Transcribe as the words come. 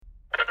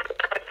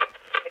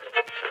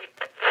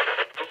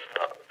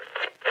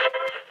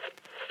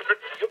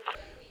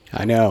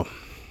I know.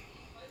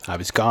 I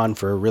was gone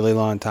for a really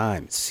long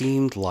time. It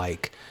seemed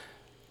like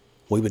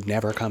we would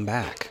never come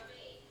back.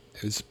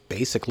 It was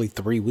basically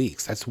 3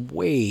 weeks. That's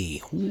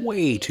way,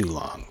 way too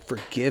long.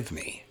 Forgive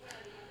me.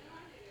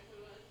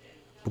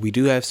 But we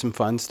do have some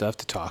fun stuff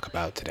to talk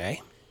about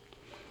today.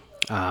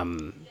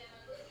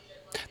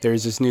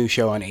 There's this new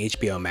show on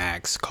HBO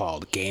Max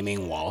called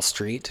Gaming Wall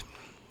Street.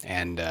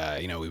 And,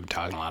 we've been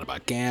talking a lot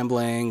about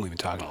gambling. We've been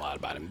talking a lot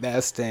about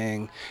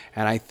investing.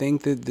 And I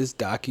think that this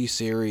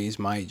docu-series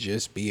might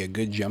just be a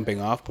good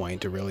jumping off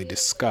point to really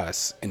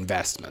discuss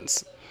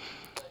investments.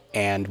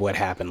 And what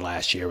happened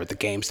last year with the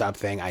GameStop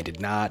thing, I did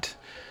not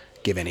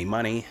give any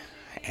money.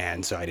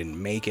 And so I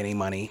didn't make any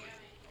money.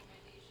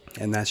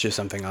 And that's just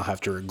something I'll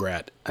have to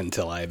regret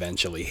until I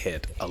eventually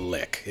hit a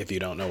lick. If you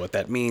don't know what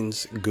that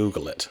means,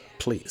 Google it,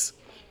 please.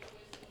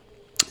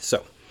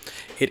 So,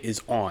 it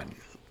is on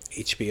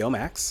HBO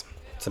Max.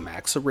 It's a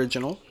Max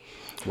original.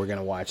 We're going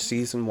to watch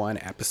season 1,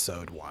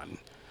 episode 1.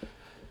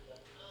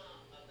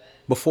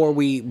 Before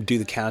we do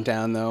the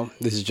countdown, though,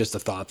 this is just a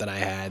thought that I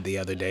had the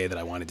other day that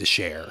I wanted to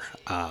share.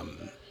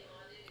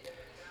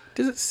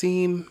 Does it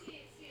seem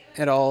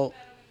at all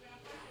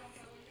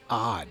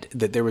odd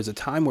that there was a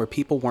time where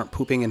people weren't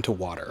pooping into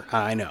water?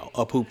 I know,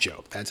 a poop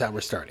joke. That's how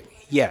we're starting.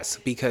 Yes,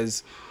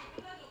 because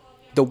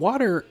the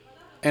water,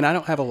 and I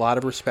don't have a lot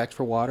of respect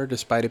for water,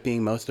 despite it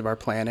being most of our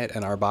planet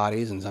and our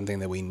bodies and something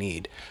that we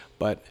need.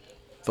 But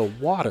the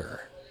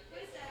water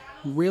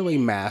really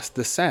masked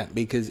the scent,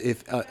 because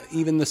if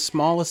even the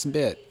smallest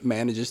bit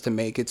manages to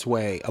make its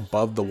way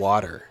above the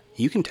water,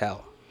 you can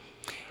tell.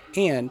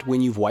 And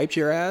when you've wiped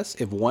your ass,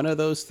 if one of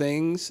those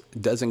things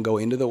doesn't go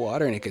into the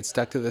water and it gets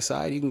stuck to the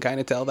side, you can kind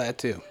of tell that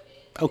too.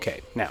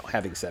 Okay, now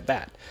having said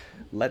that,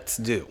 let's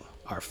do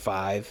our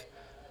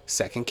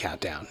 5-second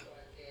countdown.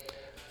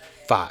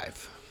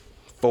 5,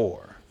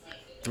 4,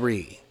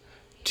 3,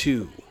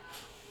 2,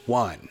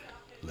 1.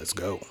 Let's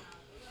go.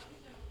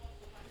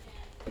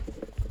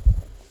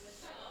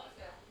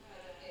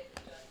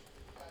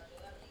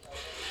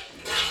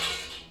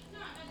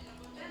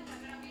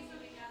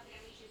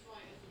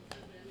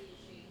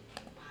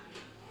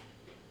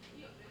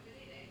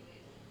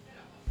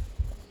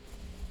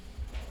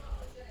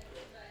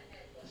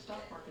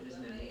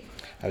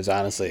 I was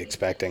honestly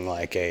expecting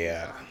like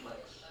a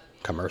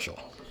commercial.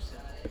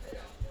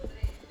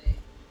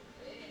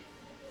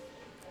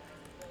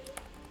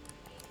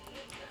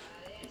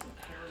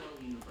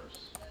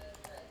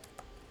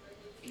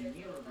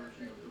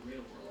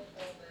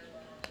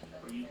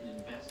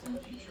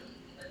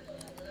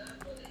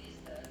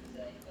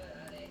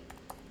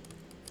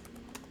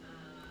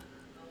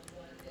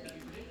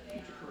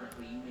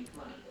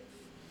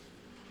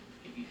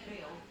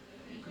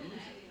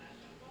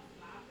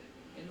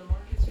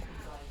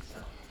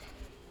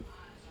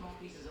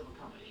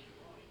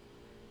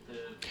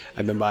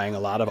 I've been buying a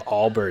lot of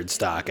Allbirds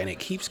stock and it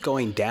keeps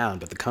going down,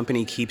 but the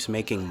company keeps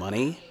making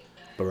money.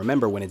 But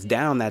remember, when it's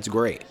down, that's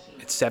great.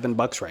 It's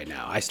 $7 right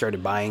now. I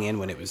started buying in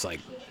when it was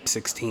like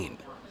 16.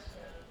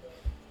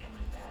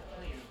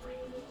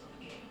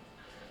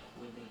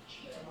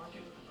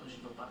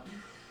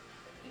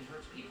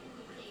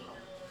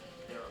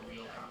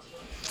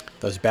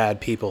 Those bad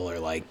people are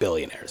like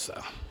billionaires,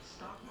 though.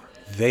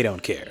 They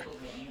don't care.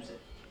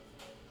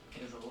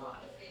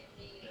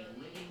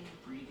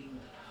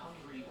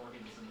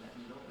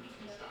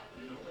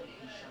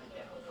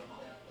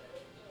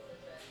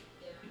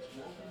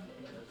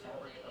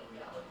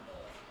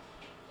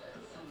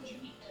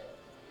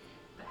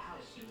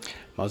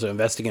 I'm also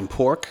investing in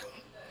pork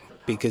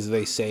because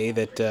they say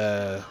that,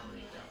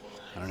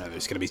 I don't know,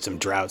 there's going to be some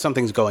drought.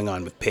 Something's going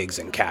on with pigs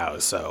and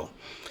cows. So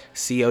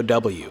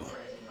COW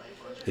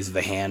is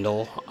the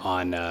handle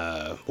on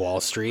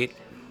Wall Street.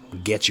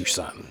 Get you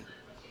some.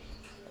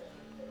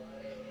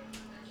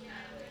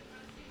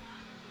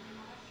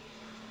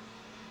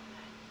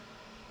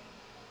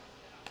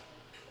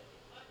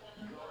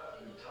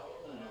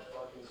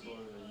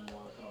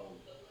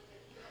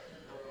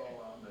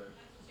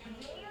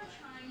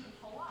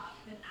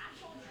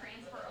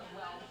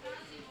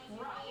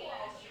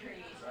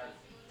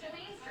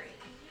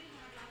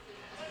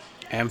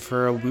 And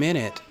for a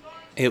minute,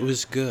 it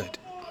was good.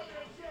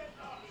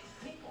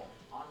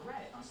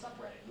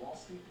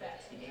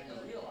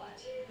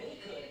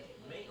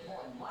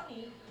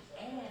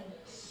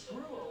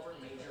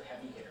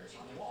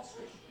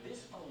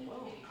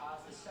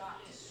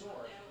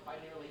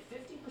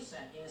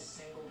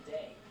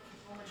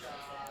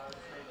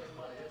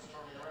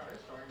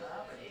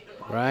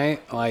 Right?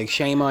 Like,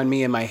 shame on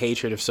me and my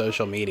hatred of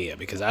social media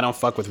because I don't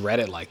fuck with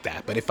Reddit like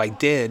that. But if I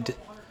did,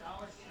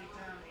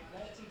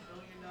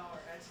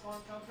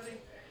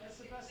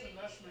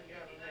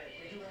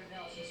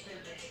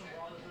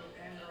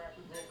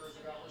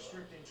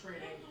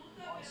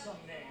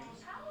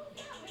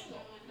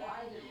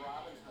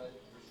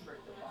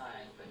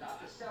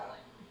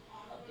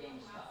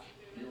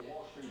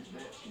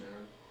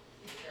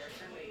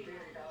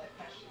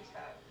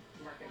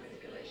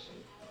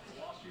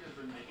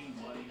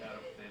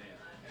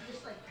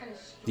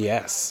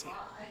 yes.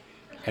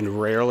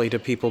 And rarely do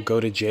people go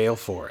to jail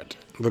for it.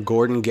 The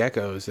Gordon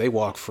Geckos, they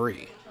walk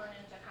free. Turn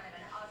into kind of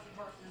an us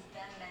versus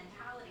them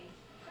mentality.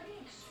 Pretty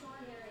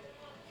extraordinary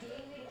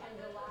David and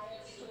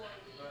Goliath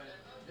story.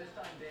 But this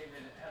time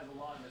David has a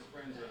lot of his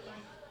friends with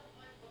him.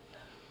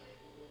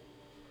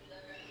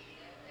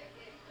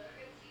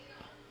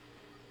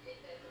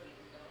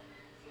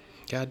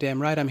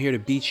 Goddamn right, I'm here to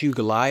beat you,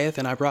 Goliath,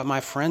 and I brought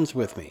my friends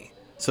with me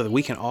so that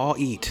we can all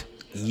eat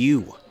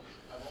you.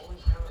 I've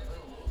always kind of been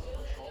a little bit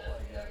of a troll,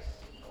 I guess.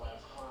 Class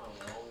clown.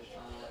 I'm always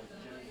trying to like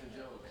get into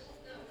jokes.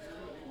 If you're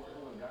gonna be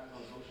working with guys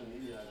on social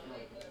media, I feel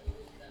like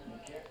you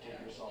can't take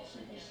yourself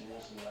super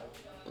seriously, right?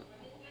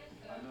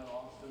 I met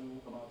Austin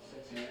about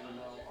 6 years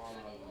ago on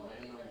a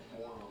random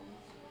forum.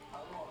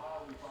 I don't know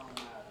how we found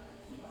that.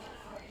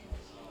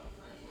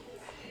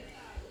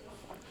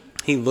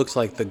 He looks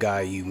like the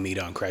guy you meet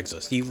on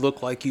Craigslist. You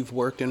look like you've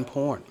worked in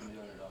porn.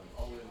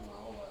 Always my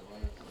whole life,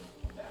 whether it's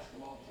a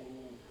basketball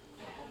team,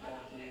 a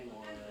football team, or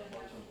a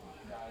bunch of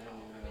guys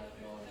on the internet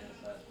going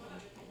against that team.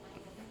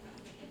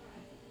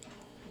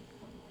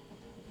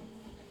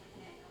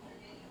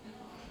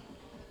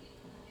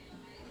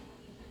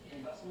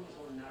 Investments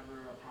were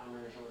never a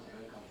primary source of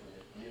income for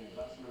me. The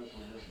investments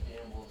were just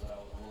gambles that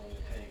I was willing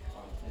to take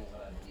on things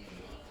that I believed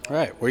in. So All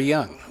right, we're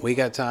young. We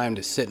got time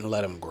to sit and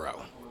let them grow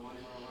that's where my money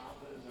where my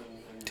mouth is,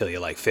 and till you're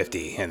like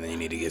 50, and then you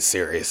need to get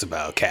serious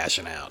about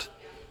cashing out.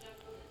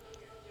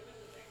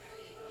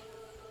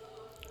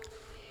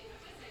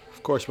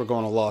 Of course, we're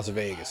going to Las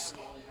Vegas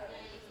always had an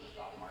interest in the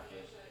stock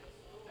market.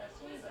 As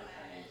soon as I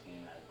turned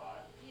 18, I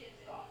bought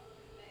stock.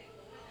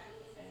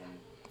 And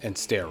and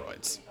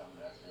steroids. income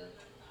investor,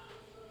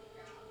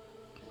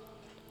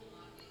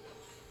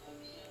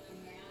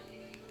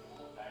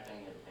 back then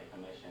you had to pay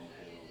commission to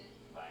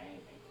buy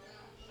anything.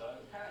 So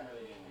it kind of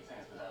really didn't make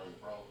sense because I was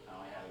broke. I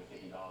only had like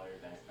 $50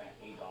 and I spent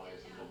 $8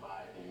 to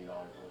buy $50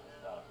 worth of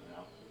stuff, you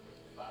know?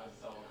 But I was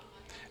so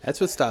That's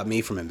what stopped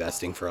me from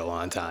investing for a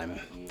long time.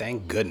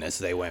 Thank goodness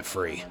they went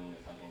free. money into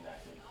something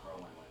that could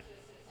grow my money.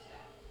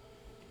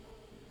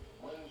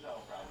 Wasn't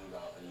until probably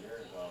about a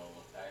year ago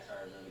that I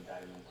started really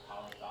diving into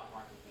how the stock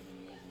market could be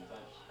used in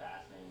such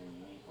fascinating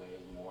and unique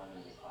ways, more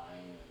than just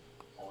buying and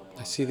holding I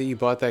on to see that you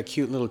bought that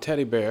cute little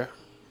teddy bear.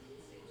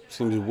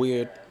 Seems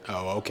weird.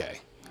 Oh,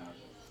 okay. you know,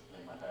 just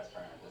like my best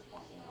friend at this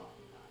point, you know.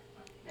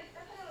 It's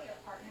definitely a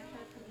partnership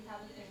because we have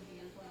the same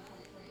views when it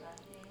comes to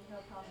investing.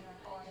 He'll tell me like,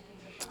 oh, I think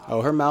this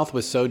Oh, her mouth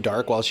was so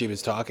dark while she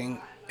was talking.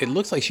 It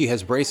looks like she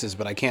has braces,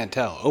 but I can't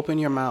tell. Open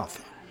your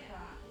mouth.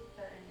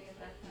 certain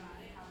investments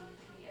and how we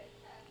see it.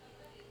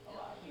 A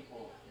lot of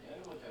people, they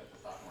look at the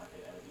stock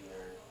market as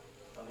either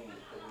something you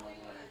put your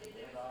money in and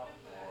forget about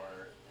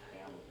or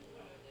gambling,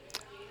 you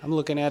know. I'm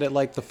looking at it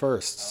like the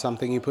first,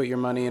 something you put your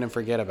money in and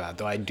forget about,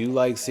 though I do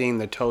like seeing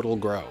the total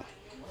grow.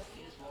 What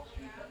is Wall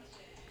Street Bets?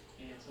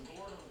 It's a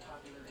board on the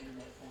popular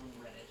internet forum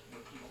Reddit where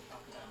people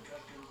talk about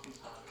investments and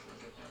stocks as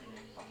if they're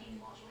in a fucking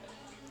mosh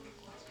pit.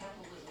 It's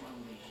capitalism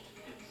unleashed.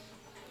 It's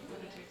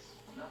lunatics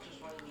not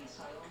just running the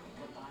asylum,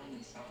 but buying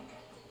and selling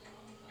it.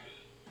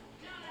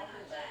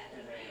 Is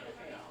a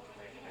casino,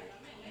 basically.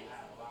 You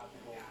have a lot of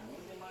people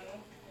losing money,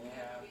 and you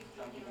have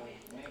some people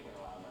making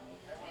a lot of money.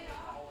 Everyone's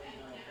always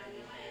doing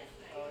crazy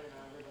shit. Oh, you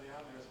know, everybody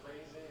out there is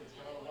crazy. It's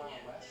kind of a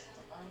Wild West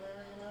on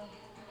there, you know?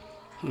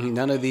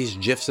 None of these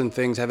GIFs and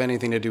things have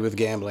anything to do with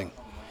gambling.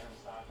 Some random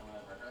stock no one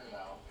ever heard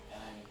about,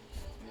 and then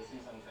you see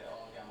someone say,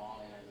 "Oh, okay, I'm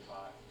all in," and just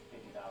bought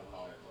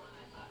 $50,000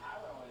 worth. I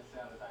would always sit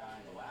on the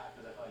sideline and laugh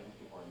because I feel like these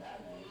people are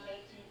madmen.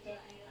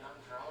 And I'm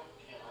drunk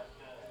and left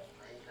the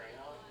brain drain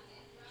on.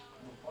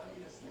 The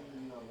funniest thing to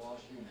me on Wall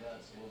Street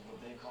Bets was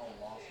what they call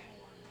loss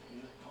board.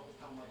 You just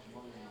post how much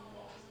money you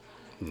lost.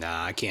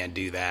 Nah, I can't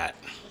do that.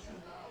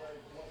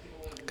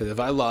 Because if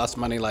I lost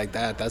money like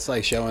that, that's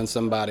like showing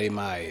somebody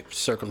my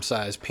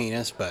circumcised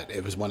penis, but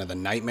it was one of the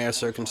nightmare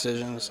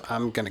circumcisions.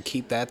 I'm going to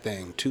keep that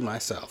thing to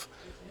myself.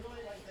 It's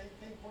really like they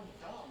think we're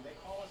dumb. They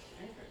call us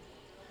stupid.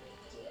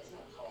 So let's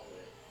not call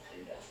it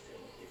investing,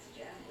 it's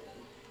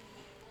gambling.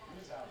 We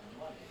just have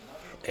money.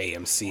 Nothing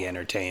AMC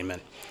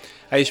Entertainment.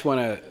 I just want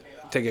to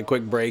take a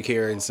quick break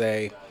here and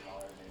say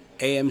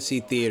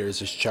AMC Theaters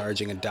is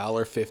charging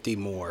 $1.50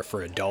 more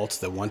for adults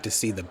that want to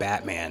see the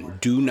Batman.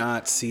 Do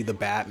not see the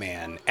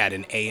Batman at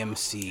an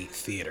AMC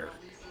theater.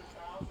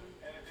 and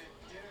if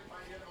it didn't by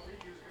the end of the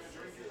week, he was gonna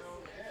drink his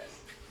own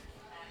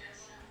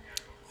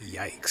piss.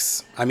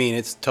 Yikes. I mean,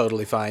 it's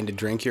totally fine to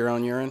drink your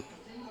own urine.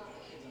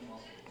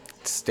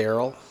 It's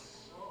sterile.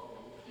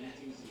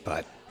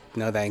 But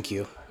no, thank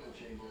you.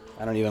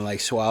 I don't even like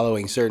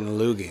swallowing certain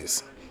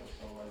loogies.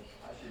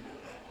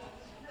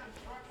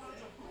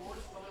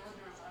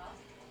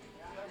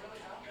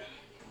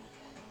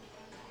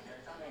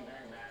 There's something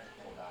very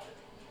magical about it.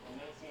 It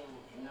makes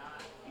you not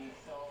be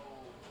so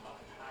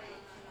uptight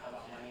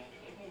about money.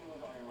 If you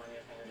lose all your money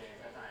at the end of the day,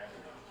 that's not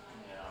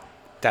everything, you know?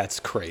 That's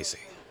crazy.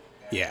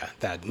 Yeah,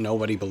 that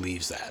nobody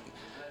believes that.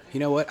 You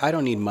know what? I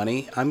don't need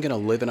money. I'm going to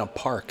live in a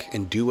park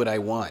and do what I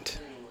want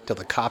till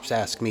the cops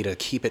ask me to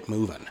keep it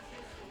moving.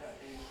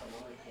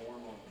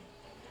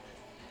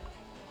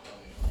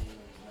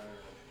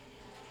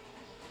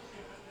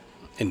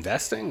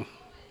 Investing?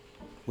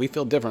 We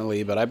feel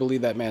differently, but I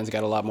believe that man's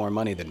got a lot more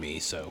money than me,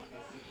 so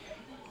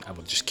I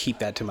will just keep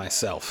that to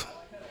myself.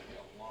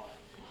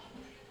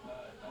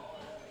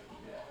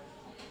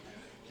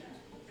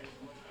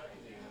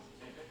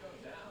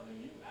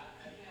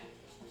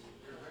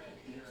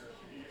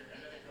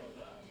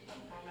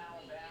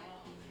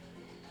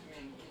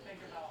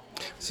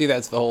 See,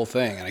 that's the whole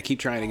thing, and I keep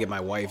trying to get my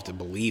wife to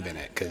believe in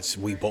it because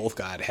we both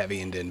got heavy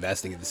into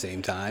investing at the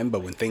same time.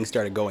 But when things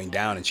started going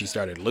down and she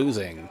started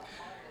losing,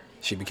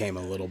 she became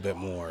a little bit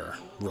more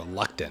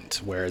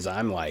reluctant. Whereas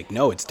I'm like,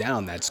 no, it's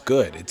down. That's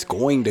good. It's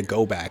going to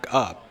go back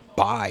up.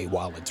 Buy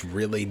while it's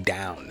really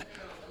down.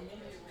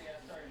 Immediately, I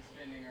started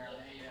spending around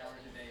 8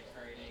 hours a day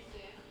trading,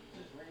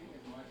 just reading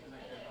as much as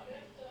I could about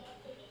it.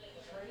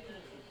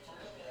 Trading was the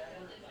first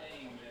ever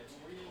thing that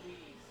really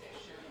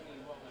showed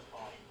me what was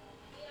possible.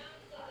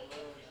 I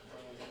moved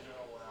from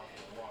digital when I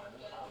was one.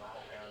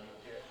 My family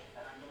moved here, and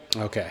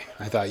I moved Okay,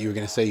 I thought you were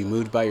going to say you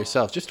moved by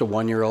yourself. Just a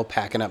 1-year-old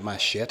packing up my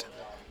shit.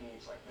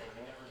 he's like they were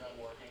never done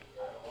working.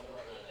 I had an older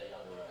brother and a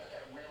younger brother,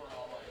 and we were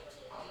all like,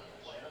 I'm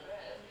gonna play in a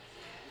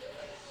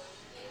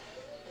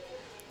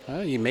band.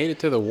 Well, you made it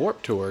to the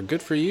Warp Tour.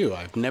 Good for you.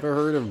 I've never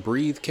heard of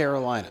Breathe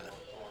Carolina.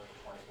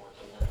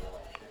 2014,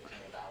 there were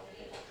like 15,000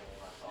 people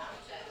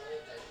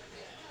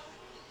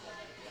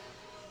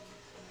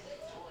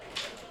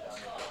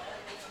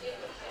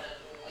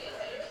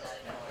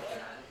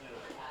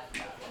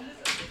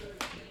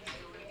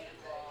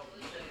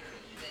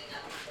singing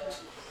my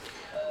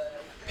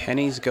songs.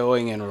 Penny's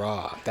Going in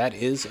Raw. That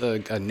is a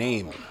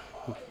name. It's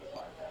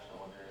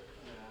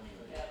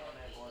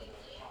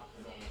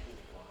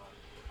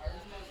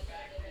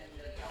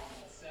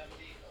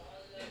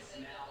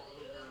now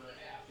over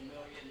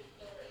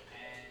 500,000,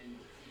 and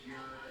you're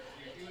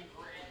doing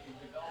great. You've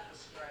developed a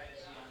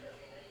strategy on it.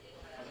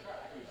 I was like, all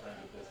right, I could be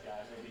friends with this guy.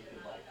 Maybe he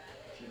could like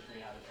teach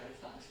me how to trade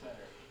stocks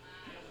better.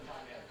 He doesn't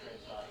taught me how to trade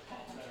stocks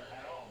better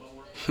at all, but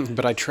we're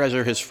But I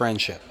treasure his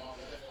friendship.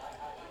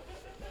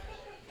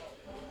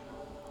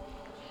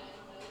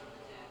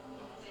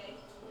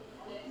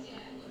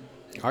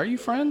 Are you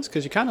friends?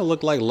 Because you kind of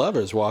look like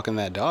lovers walking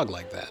that dog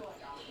like that.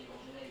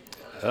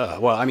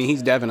 Well, I mean,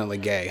 he's definitely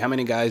gay. How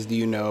many guys do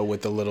you know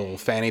with the little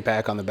fanny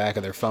pack on the back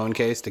of their phone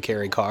case to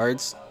carry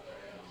cards?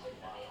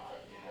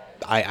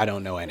 I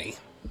don't know any.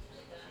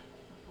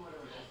 Twitter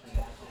was just the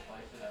natural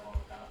place that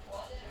everyone kind of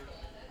flocked to.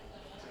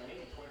 To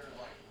me, Twitter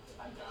is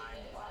like a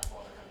dying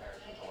platform in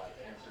comparison to like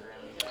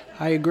Instagram and stuff.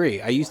 I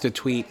agree. I used to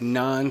tweet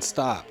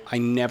nonstop. I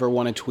never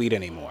want to tweet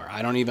anymore.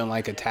 I don't even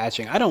like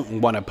attaching. I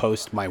don't want to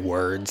post my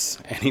words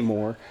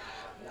anymore.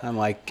 I'm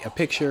like a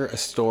picture, a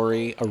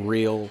story, a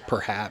reel,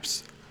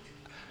 perhaps.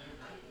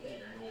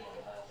 Everybody's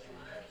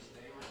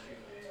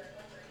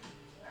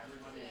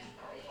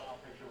profile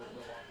picture was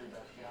the Wall Street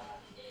best guy.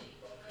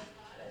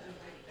 That's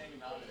the big thing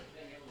about it,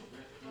 being able to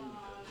risk through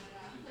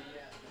the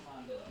BS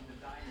on the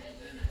diamonds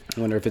in it. I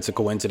wonder if it's a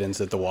coincidence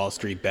that the Wall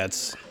Street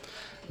Bets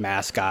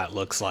mascot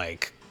looks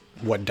like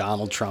what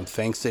Donald Trump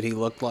thinks that he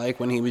looked like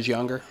when he was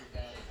younger.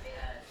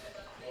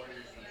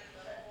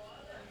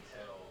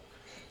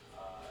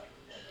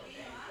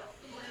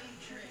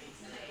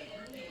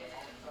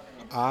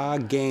 Ah,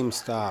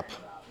 GameStop.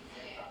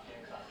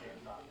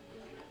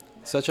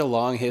 Such a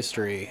long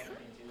history.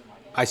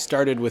 I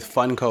started with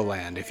Funko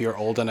Land, if you're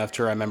old enough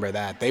to remember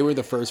that. They were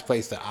the first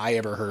place that I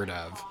ever heard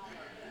of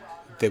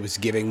that was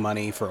giving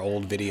money for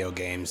old video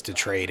games to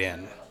trade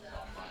in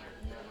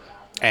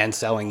and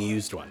selling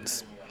used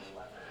ones.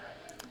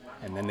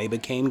 And then they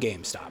became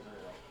GameStop.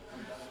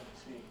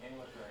 Speak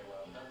English very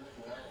well. Doesn't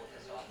know what the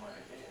stock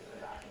market is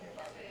and asking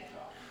about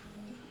GameStop.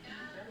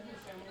 There's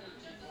been so many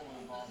people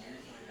involved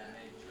recently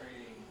that made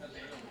trading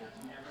available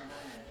to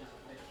everyone, and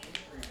just the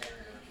entry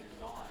barrier is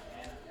gone.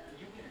 And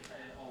you can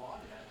credit a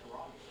lot of that to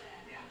Rob.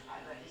 Yeah,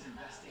 I bet he's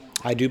investing.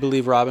 I do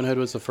believe Robinhood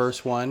was the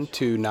first one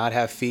to not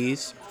have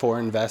fees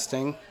for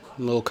investing,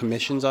 little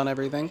commissions on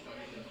everything.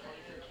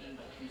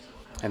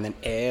 And then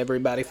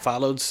everybody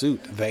followed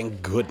suit,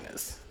 thank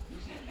goodness.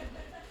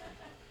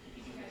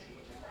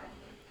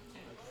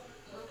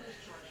 Brokers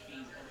charge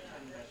fees every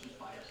time investors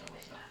buy or sell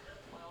a stock.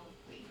 Well,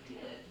 they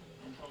did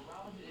until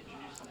Robinhood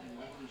introduced something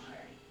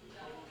revolutionary: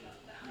 totally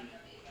free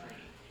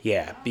trading.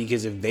 Yeah,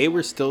 because if they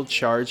were still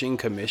charging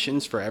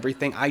commissions for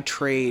everything, I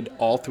trade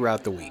all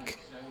throughout the week.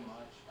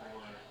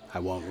 I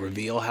won't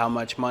reveal how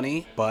much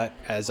money, but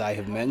as I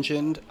have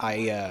mentioned,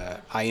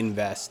 I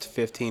invest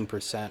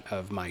 15%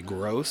 of my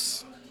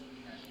gross.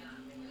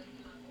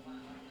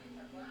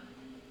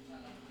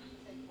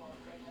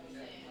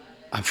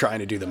 I'm trying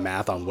to do the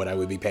math on what I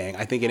would be paying.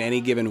 I think in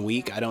any given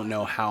week, I don't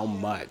know how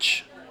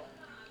much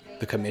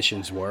the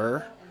commissions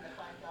were.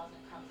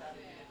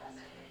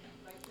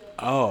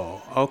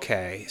 Oh,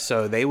 okay.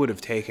 So they would have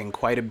taken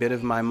quite a bit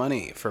of my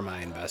money for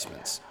my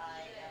investments.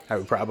 I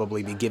would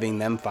probably be giving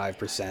them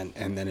 5%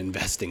 and then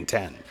investing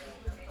 10. Focus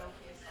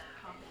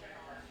company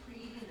on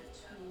creating the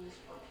tools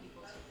for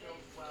people to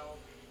build wealth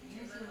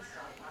using the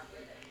stock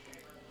market.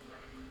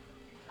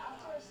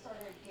 After I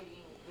started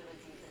getting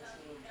really deep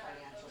into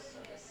financial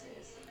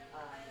services,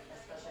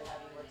 especially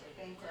having worked in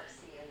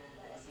bankruptcy and then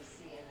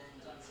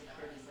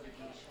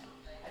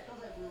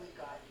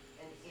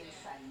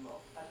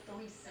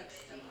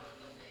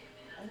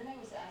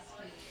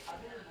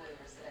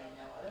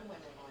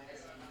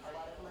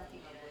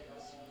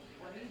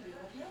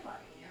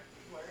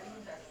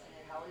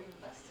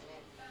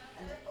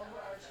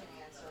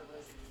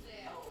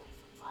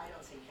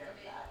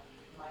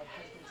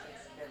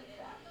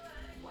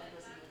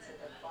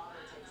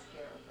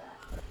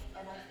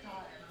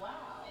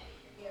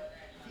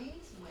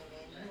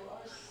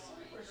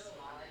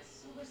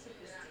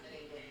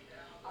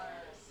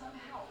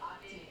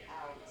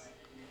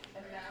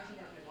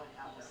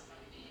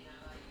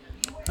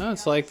Oh,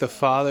 it's like the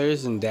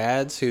fathers and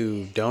dads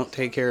who don't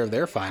take care of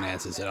their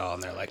finances at all.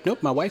 And they're like,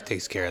 nope, my wife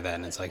takes care of that.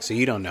 And it's like, so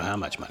you don't know how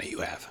much money you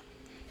have.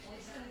 Well,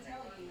 it's going to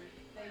tell you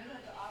that you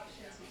have the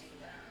option to do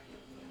that.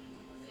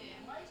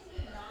 Why do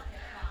we not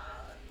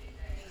have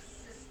a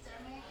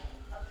systemic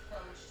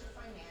approach to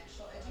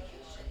financial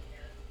education?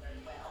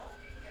 Well,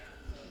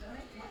 you can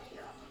make money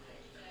off of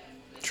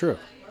it. True.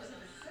 Most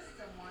of the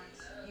system wants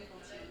people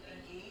to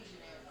engage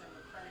in it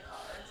through credit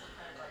cards and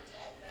credit card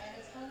debt, and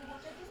it's going to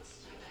work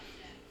against you.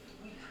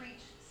 We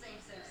preach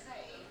save,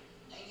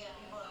 and yet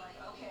people are like,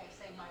 okay, I've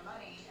saved my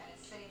money, and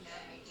it's sitting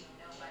there making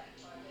no money.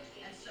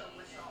 And so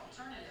what's the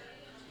alternative?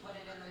 Put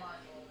it in the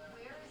market.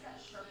 Where is that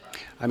Sherpa?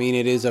 I mean,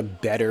 it is a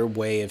better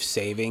way of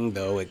saving,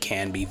 though it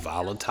can be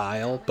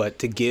volatile. But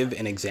to give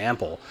an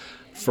example,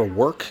 for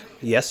work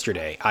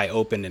yesterday, I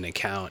opened an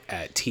account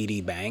at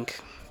TD Bank,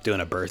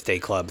 doing a birthday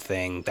club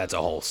thing. That's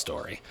a whole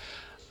story.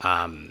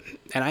 And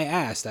I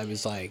asked, I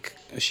was like,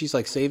 she's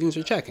like, savings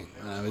or checking?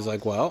 And I was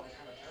like, well,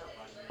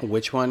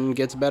 which one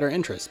gets better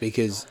interest?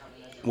 Because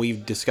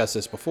we've discussed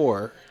this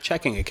before,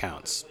 checking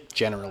accounts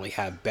generally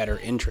have better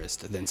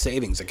interest than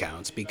savings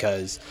accounts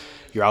because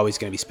you're always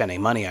going to be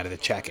spending money out of the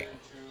checking.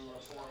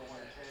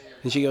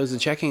 And she goes, the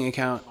checking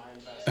account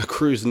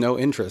accrues no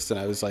interest. And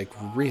I was like,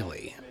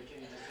 really?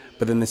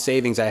 But then the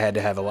savings, I had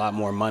to have a lot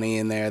more money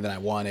in there than I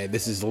wanted.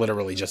 This is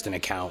literally just an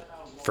account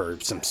for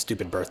some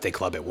stupid birthday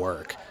club at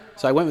work.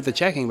 So I went with the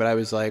checking, but I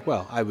was like,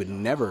 well, I would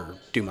never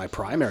do my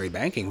primary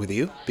banking with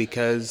you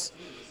because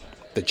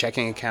the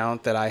checking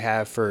account that I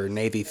have for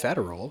Navy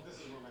Federal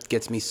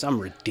gets me some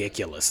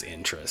ridiculous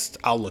interest.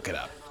 I'll look it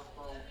up.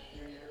 For a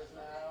few years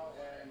now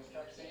and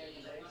kept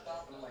seeing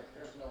GameStop, and I'm like,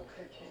 there's no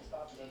way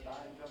GameStop is a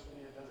dying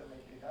company.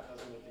 That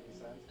doesn't make any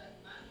sense. But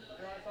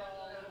then I saw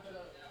a little bit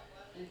of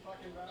Deep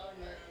Fucking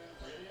Value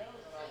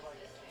videos, and I was like,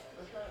 this is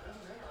interesting.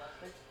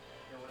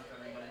 Yo, what up,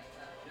 everybody?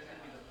 This is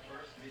gonna be the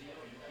first video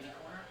of the Kitty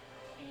Corner,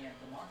 and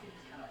the market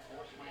has kind of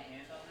forced my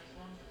hand on this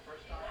one. The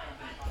first time I've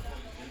been talking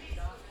about the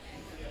GameStop.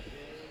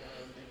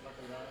 Deep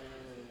Fucking Value,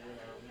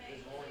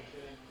 his Lauren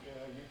Kitty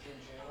YouTube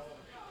channel.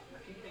 A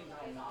few things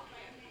I'm not.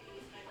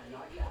 I'm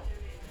not a captain.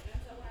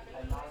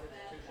 I'm not an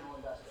institutional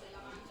investor.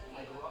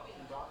 I grew up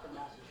in Brockton,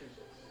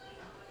 Massachusetts.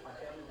 My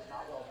family was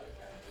not wealthy.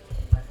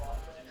 My father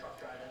was a truck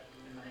driver,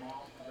 and my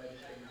mom a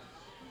registered nurse.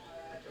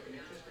 I took an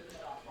interest in the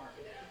stock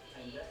market.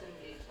 I invested in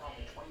GameStop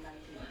in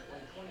 2019 and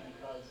 2020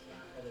 because,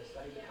 as I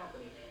studied the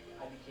company,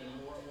 I became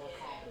more and more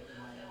confident in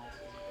my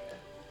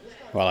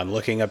analysis. While I'm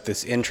looking up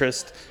this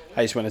interest,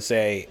 I just want to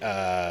say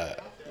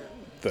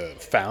the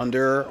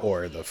founder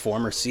or the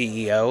former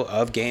CEO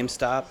of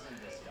GameStop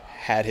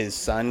had his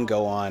son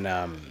go on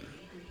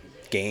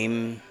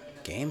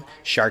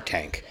Shark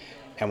Tank.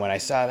 And when I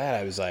saw that,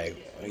 I was like,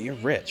 well, you're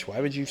rich. Why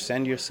would you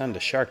send your son to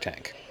Shark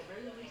Tank? At the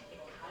very least, it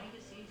kind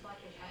of seems like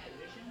they have a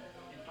vision,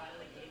 and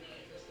finally gaming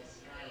interest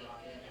is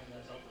skyrocketing as a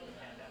result of the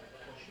pandemic.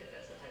 Well, shit,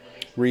 that's the type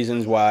of base.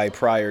 Reasons why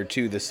prior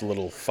to this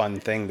little fun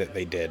thing that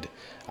they did,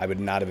 I would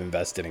not have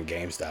invested in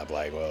GameStop.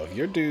 Like, well, if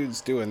your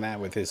dude's doing that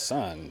with his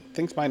son,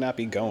 things might not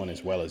be going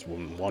as well as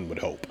one would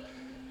hope.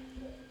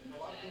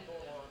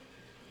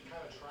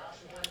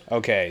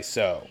 Okay,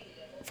 so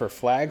for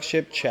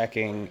flagship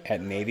checking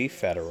at Navy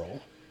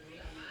Federal,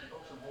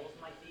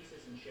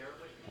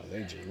 well,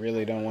 they just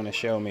really don't want to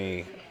show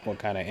me what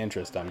kind of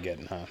interest I'm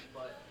getting, huh?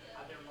 But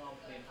I've been wrong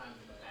plenty of times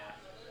in the past.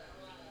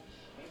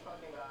 Deep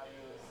Fucking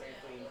Value is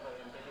basically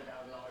putting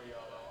 $50,000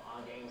 YOLO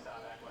on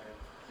GameStop back when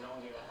no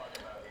one gave a fuck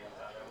about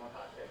GameStop. Everyone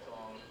thought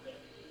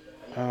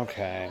Pixel.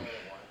 Okay.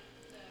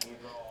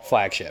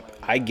 Flagship.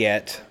 I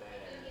get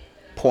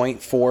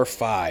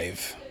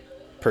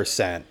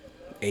 0.45%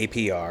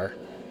 APR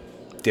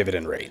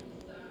dividend rate.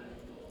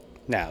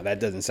 Now, that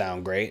doesn't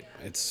sound great.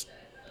 It's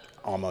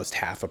almost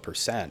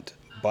 0.5%,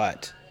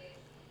 but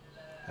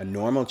a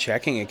normal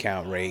checking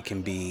account rate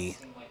can be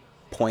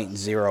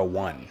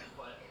 0.01,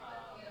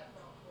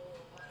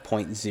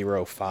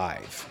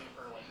 0.05.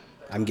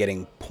 I'm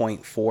getting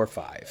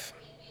 0.45.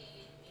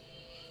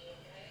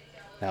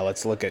 Now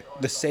let's look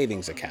at the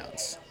savings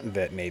accounts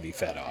that Navy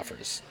Fed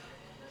offers.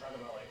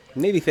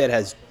 Navy Fed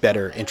has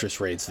better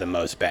interest rates than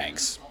most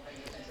banks.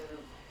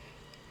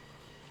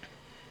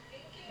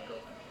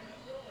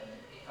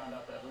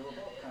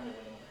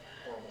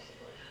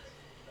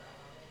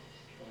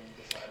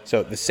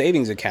 So the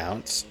savings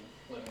accounts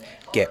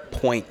get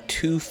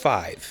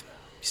 0.25. You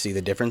see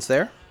the difference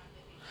there?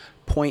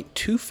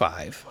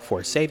 0.25 for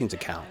a savings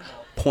account,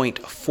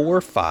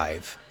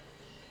 0.45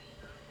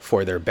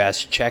 for their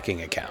best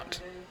checking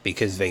account,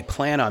 because they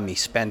plan on me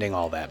spending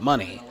all that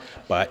money.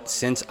 But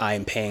since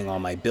I'm paying all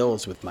my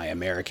bills with my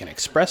American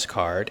Express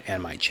card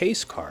and my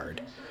Chase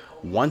card,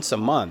 once a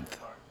month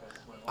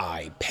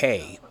I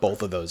pay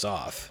both of those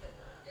off.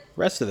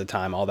 Rest of the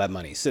time, all that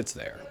money sits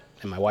there.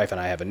 And my wife and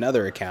I have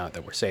another account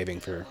that we're saving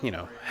for,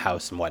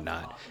 house and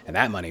whatnot. And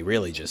that money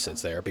really just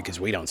sits there because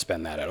we don't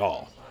spend that at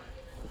all.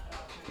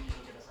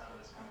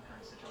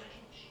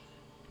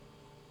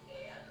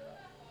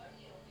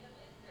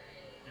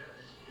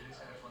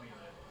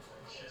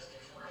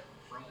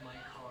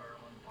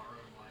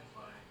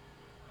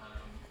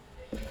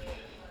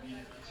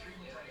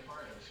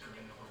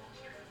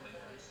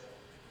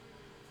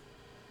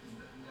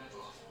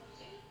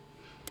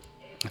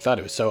 thought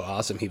it was so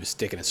awesome he was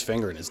sticking his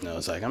finger in his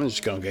nose. Like, I'm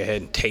just going to go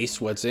ahead and taste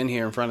what's in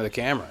here in front of the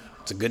camera.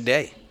 It's a good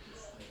day.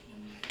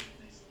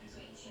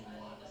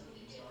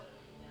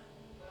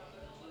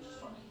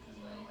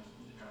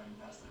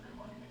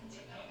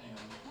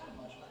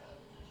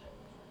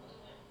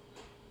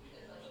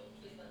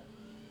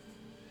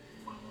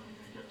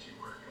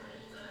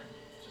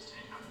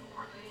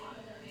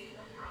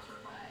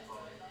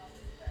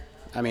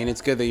 I mean,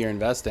 it's good that you're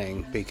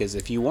investing, because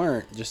if you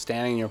weren't, just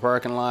standing in your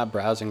parking lot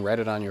browsing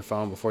Reddit on your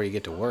phone before you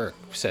get to work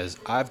says,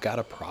 I've got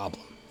a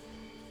problem.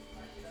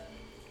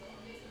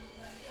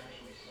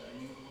 Actually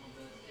studying it a little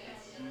bit, it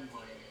seemed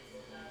like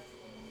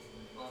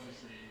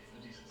obviously a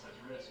decent sized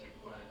risk,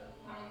 but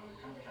kind of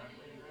a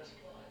calculated risk.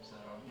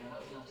 So yeah, that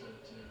was enough to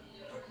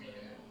hook me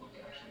and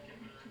like actually get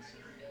me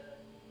considering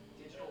it.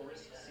 Digital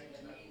risks seem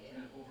to me to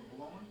be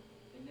overblown,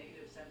 the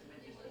negative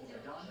sentiment is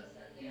overdone,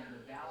 and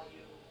the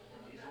value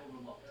is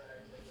overlooked.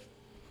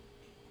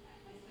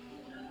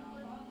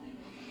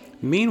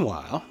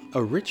 Meanwhile,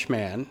 a rich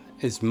man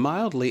is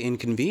mildly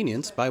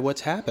inconvenienced by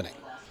what's happening.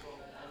 Law school,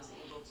 I was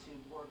able to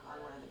work on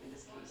one of the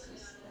biggest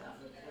cases in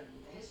the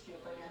history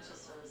of financial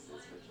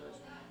services, which was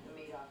the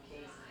Madoff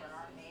case.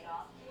 Bernard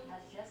Madoff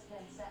has just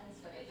been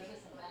sentenced for the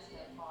biggest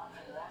investment fraud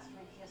in Wall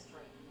Street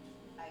history.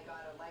 I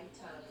got a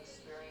lifetime of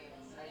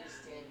experience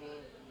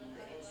understanding the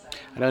inside.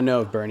 I don't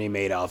know if Bernie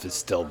Madoff is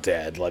still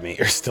dead. Or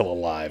still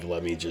alive. Let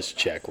me just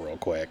check real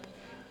quick.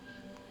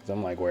 'Cause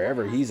I'm like,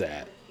 wherever he's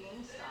at,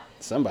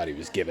 somebody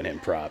was giving him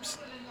props.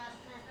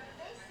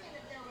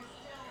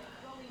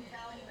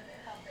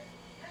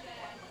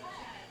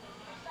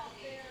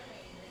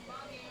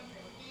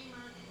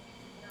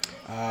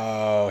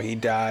 Oh, he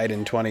died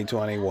in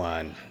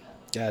 2021.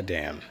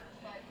 Goddamn.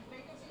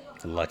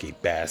 Lucky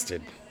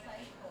bastard.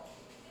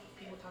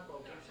 People talk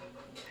about GameStop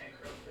going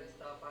bankrupt and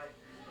stuff.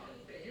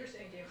 If you're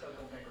saying GameStop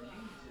going bankrupt, you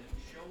need to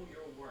show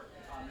your work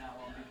on that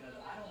one because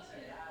I don't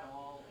see it at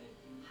all.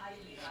 It's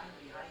highly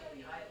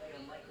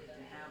unlikely to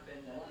happen.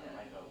 It wasn't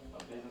like a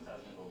business that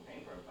was going to go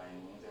bankrupt by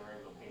any means. They were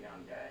able to pay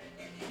down debt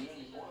even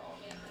before all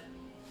this.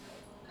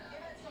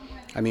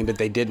 I mean, but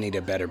they did need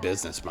a better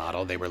business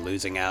model. They were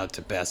losing out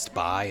to Best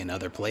Buy and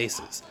other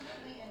places.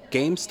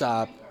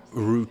 GameStop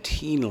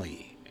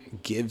routinely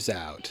gives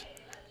out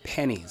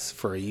pennies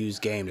for a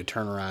used game to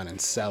turn around and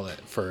sell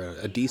it for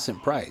a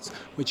decent price,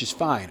 which is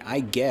fine. I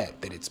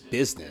get that it's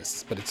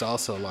business, but it's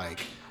also like,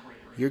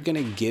 you're going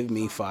to give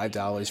me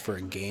 $5 for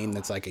a game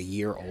that's like a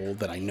year old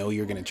that I know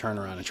you're going to turn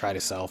around and try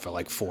to sell for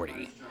like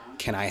 40.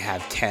 Can I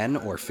have 10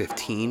 or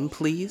 15,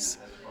 please?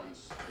 Fund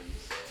space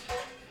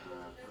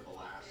for the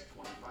last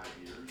 25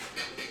 years,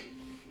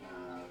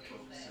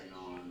 focusing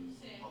on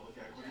public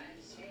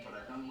equities, but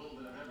I've done a little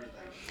bit of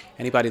everything.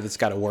 Anybody that's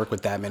got to work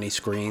with that many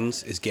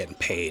screens is getting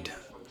paid.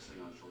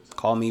 Focusing on short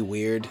Call me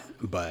weird,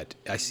 but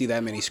I see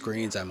that many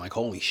screens, I'm like,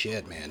 holy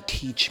shit, man,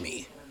 teach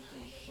me.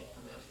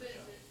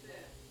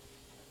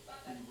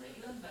 And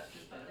regular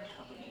investors bet on a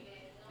company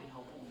they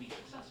hope will be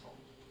successful.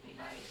 They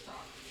buy a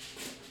stock.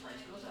 If the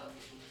price goes up,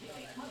 they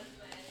make money.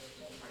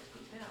 If the price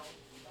goes down,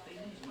 they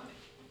lose money.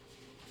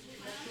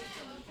 That's what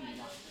sellers do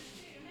not.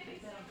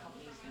 They bet on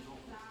companies they hope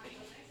will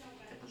fail.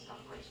 If the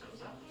stock price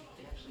goes up,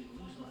 they actually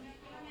lose money.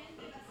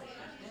 But if the price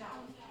goes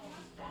down,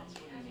 that's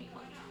when they make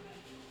money.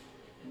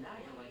 And now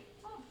you're like,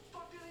 oh,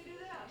 fuck do they do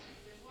that?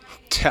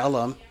 Tell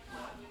them.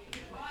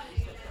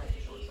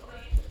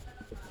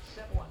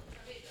 Step one,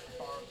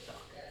 borrow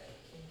stock.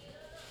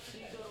 So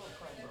you go to a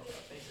prime broker,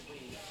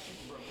 basically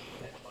super broker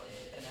for hedge funds,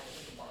 and ask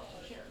them to borrow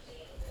some shares.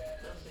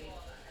 They'll say,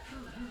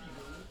 sure, here you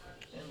go,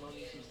 and loan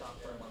you some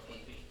stock for a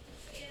monthly fee.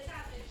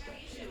 Step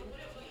two,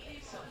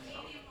 sell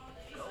stock.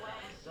 Go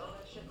out and sell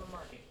that shit in the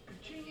market.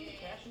 Ka-ching,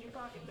 cash in your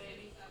pocket,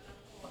 baby.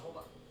 But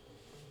hold on,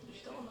 you're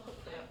still on the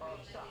hook for that borrowed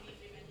stock.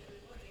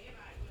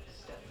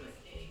 Step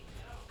three,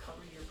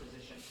 cover your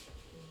position.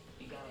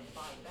 You gotta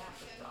buy back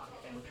the stock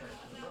and return it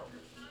to the broker.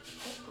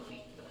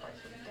 Hopefully, the price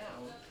goes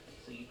down,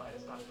 so you buy the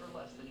stock for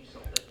less than you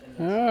sold it.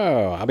 And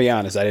Oh, I'll be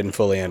honest, I didn't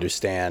fully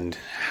understand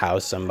how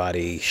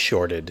somebody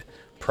shorted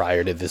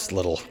prior to this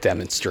little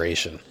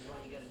demonstration.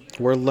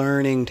 We're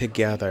learning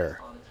together.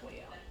 on its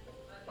way out.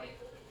 Like,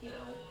 a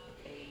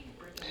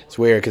brick It's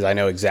weird because I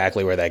know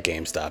exactly where that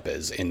GameStop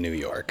is in New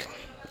York.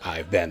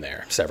 I've been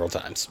there several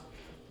times.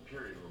 The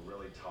period we're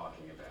really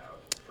talking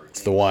about for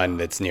It's the one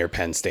that's near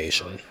Penn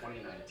Station.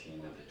 2019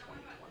 into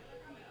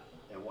 2020.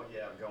 And what you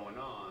have going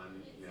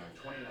on,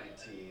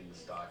 2019, the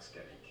stock's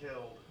getting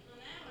killed.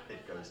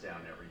 It goes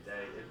down every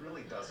day. It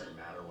really doesn't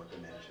matter what the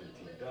management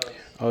team does.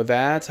 Oh,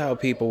 that's how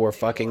people were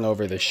fucking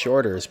over the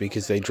shorters,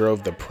 because they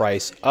drove the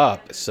price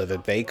up so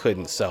that they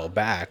couldn't sell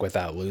back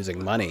without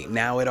losing money.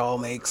 Now it all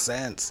makes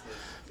sense.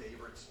 His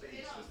favorite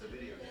space was the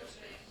video game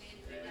space.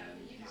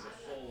 And he's a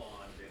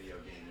full-on video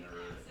game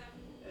nerd.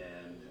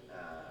 And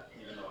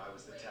even though I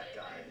was the tech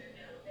guy,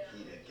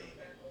 he did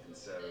gaming. And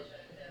so,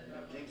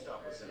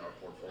 GameStop was in our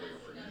portfolio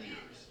for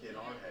years. In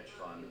our hedge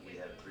fund, we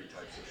had three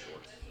types of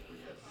shorts.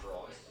 We had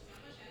frost,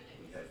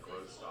 we had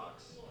growth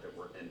stocks that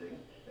were ending,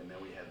 and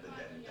then we had the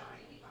dead and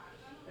dying.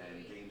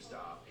 And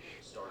GameStop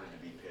started to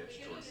be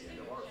pitched to towards the end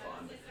of our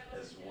fund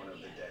as one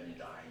of the dead and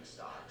dying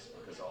stocks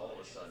because all of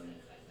a sudden,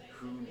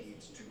 who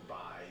needs to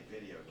buy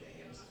video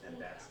games and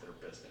that's their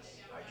business?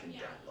 I can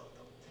download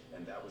them.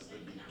 And that was the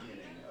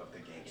beginning of the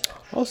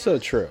GameStop. Also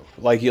true.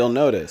 Like you'll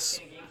notice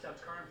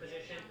GameStop's current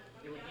position,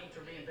 it would need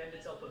to reinvent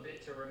itself a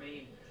bit to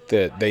remain.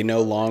 that they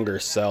no longer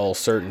sell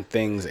certain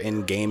things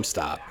in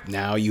GameStop.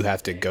 Now you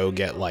have to go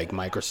get like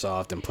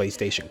Microsoft and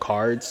PlayStation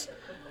cards.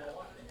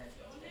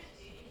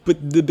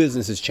 But the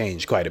business has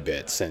changed quite a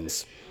bit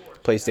since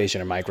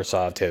PlayStation and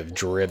Microsoft have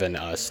driven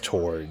us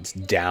towards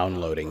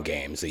downloading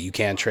games that you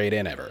can't trade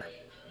in ever.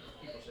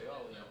 People say,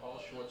 oh,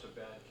 all shorts are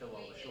bad, kill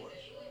all the shorts.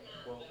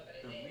 Well,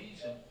 the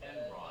reason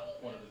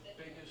Enron, one of the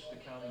biggest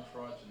accounting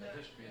frauds in the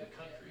history of the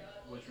country,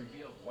 was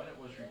revealed when it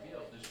was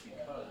revealed is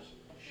because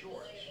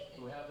shorts,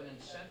 who have an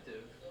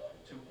incentive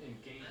to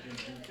engage in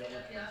due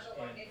diligence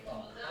and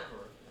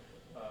uncover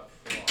fraud,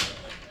 is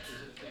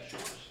if they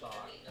short a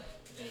stock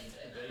and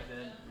they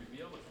then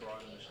reveal the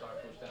fraud and the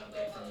stock goes down,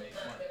 they can make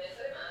money.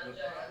 The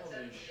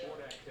problem is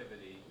short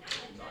activity,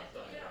 not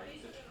done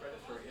right, it's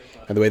predatory, if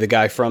not. And the way the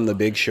guy from The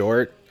Big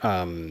Short,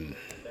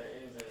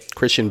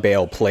 Christian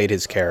Bale played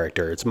his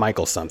character. It's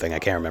Michael something. I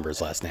can't remember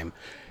his last name.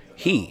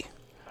 He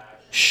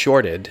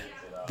shorted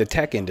the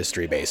tech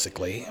industry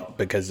basically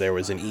because there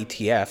was an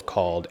ETF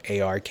called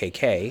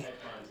ARKK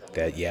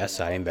that, yes,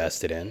 I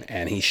invested in,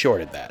 and he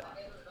shorted that.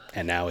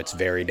 And now it's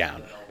very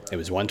down. It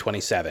was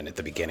 127 at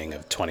the beginning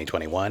of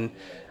 2021.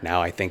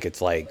 Now I think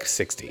it's like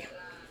 60. A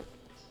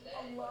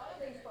lot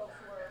of these folks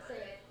were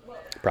saying, look,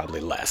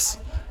 Probably less.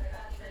 these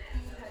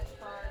hedge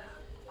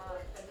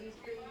funds and these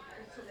big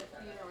sort of,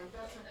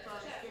 investment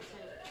firms get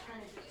to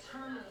kind of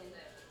determine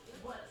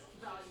what's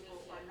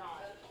valuable or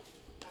not.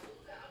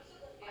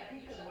 I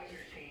think that what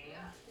you're seeing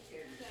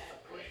is a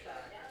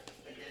pushback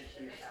against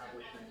the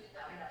establishment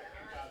coming out of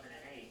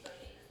 2008.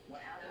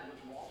 What happened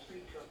was Wall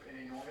Street took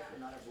an enormous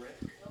amount of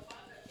risk,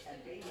 and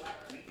they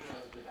left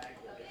retailers the bag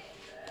holders.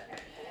 And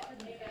a lot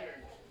of these players,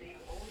 they've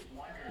always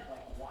wondered,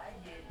 like, why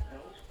did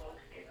those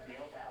folks get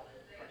bailed out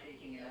for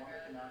taking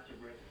enormous amounts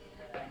of risk,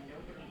 and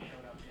nobody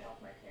showed up to help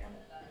my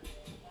family?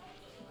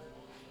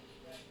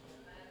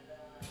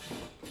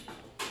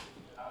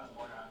 I was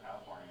born out in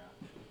California.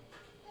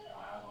 When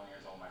I was 1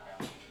 years old, my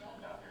family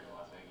moved out here to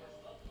Las Vegas.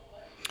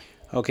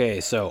 Okay,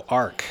 so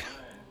ARK.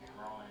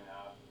 Growing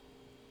up,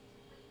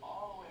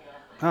 all the way up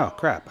Oh,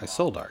 crap. I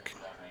sold ARK.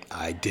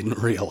 I didn't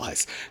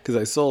realize because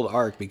I sold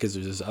ARK because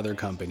there's this other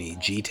company,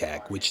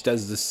 GTech, which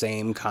does the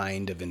same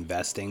kind of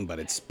investing, but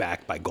it's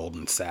backed by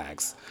Goldman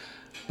Sachs.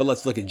 But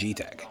let's look at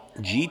GTech.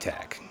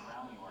 GTech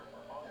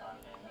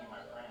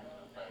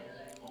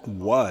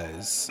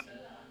was...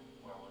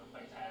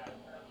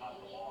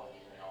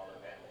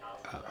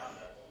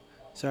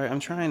 Sorry, I'm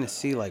trying to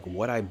see like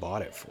what I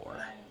bought it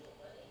for.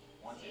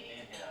 once it did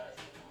hit us,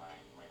 my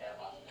dad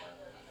lost work.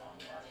 Lost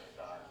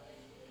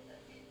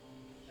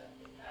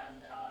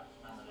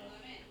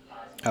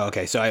his job. Oh,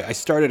 okay, so I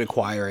started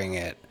acquiring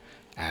it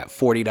at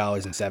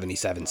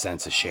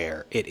 $40.77 a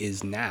share. It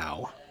is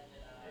now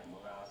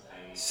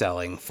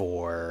selling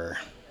for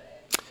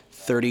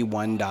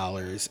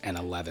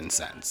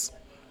 $31.11.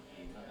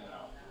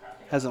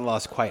 Hasn't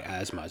lost quite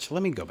as much.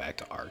 Let me go back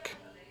to ARK.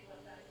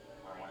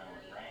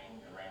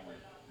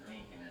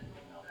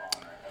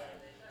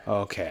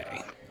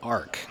 Okay,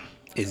 ARK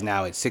is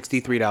now at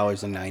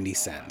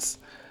 $63.90.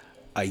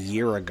 A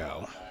year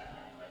ago,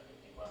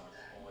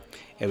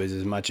 it was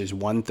as much as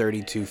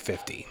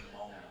 $132.50.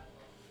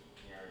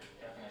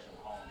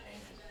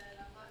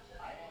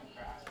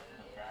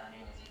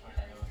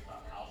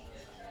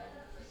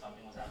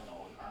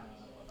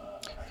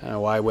 I don't know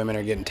why women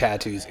are getting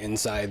tattoos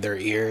inside their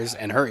ears,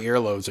 and her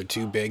earlobes are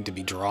too big to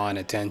be drawing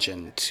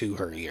attention to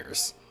her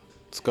ears.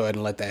 Let's go ahead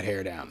and let that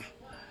hair down.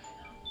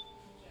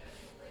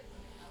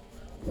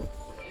 The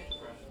financial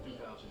crash of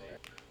 2008, a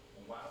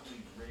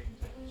wildly rigged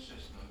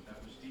system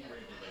that was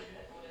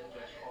deregulated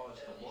that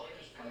caused the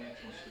largest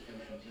financial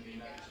institutions in the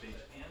United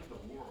States and the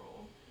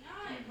world to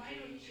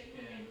engage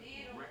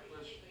in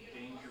reckless,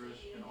 dangerous,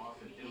 and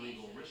often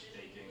illegal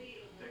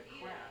risk-taking that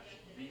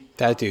crashed the...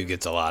 That dude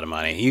gets a lot of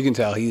money. You can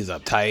tell he's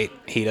uptight.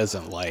 He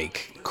doesn't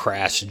like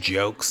crash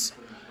jokes.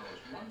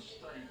 One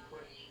study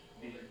put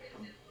the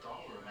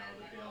dollar amount of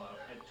the bailout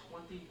at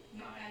 $29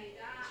 billion.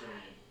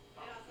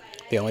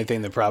 The only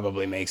thing that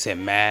probably makes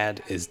him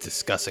mad is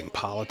discussing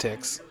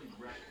politics. Really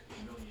wrecked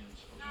millions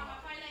of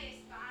lives.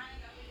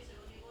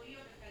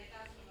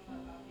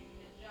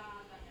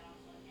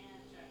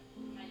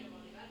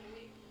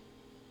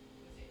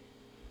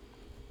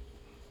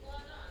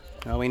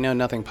 Well, we know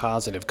nothing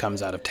positive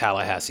comes out of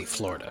Tallahassee,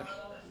 Florida.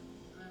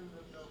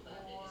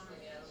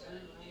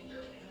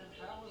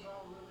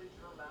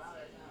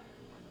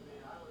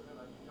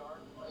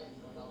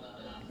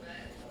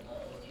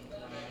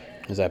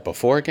 Is that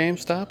before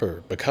GameStop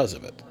or because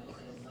of it?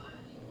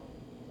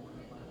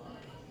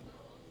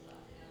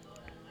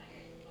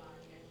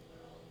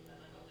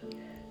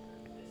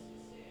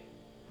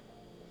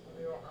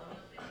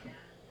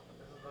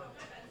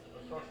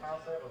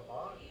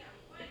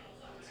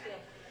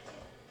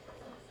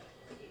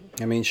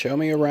 I mean, show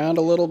me around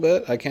a little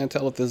bit. I can't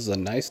tell if this is a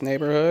nice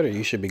neighborhood or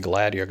you should be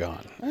glad you're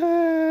gone. It was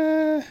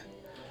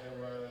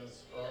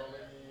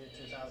early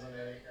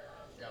 2008.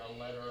 Got a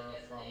letter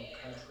from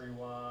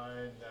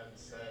Countrywide that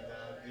said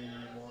that the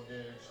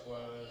mortgage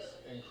was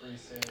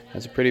increasing.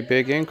 That's a pretty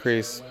big So it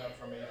increase. went up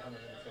from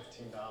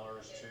 $815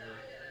 to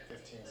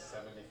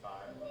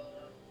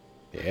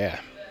 $1,575. Yeah,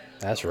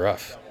 that's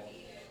rough. Doubled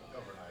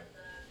overnight.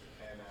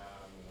 And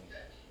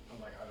I'm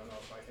like, I don't know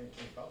if I can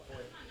keep up with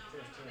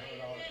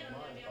 $1,500 a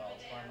month, but I'll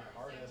try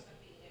my hardest.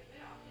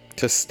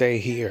 To stay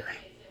here.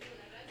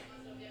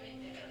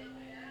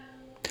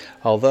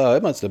 Although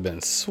it must have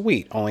been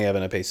sweet only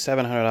having to pay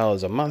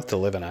 $700 a month to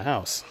live in a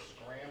house.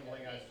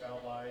 Scrambling, I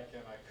felt like,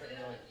 and I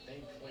couldn't really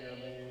think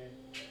clearly.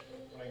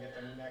 When I get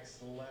the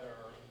next letter,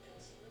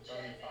 it's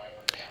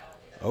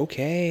 $3,500.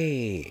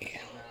 Okay.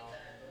 Now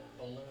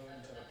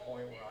ballooned to the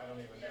point where I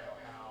don't even know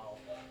how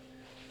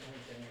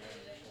we can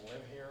even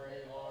live here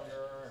any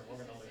longer, and we're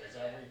going to lose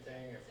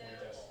everything if we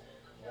just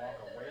walk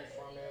away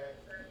from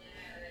it.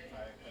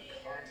 I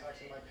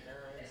contacted my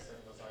parents and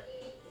was like,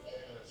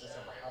 has this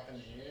ever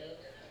happened to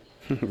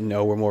you?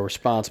 No, we're more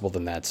responsible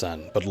than that,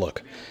 son. But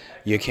look,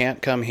 you can't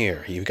come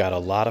here. You've got a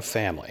lot of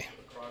family.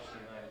 Across the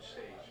United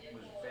States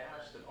was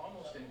vast and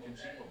almost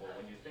inconceivable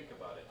when you think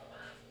about it.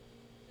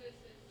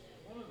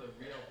 One of the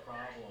real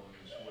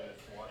problems with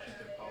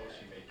Washington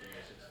policymaking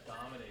is it's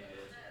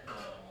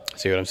dominated.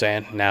 See what I'm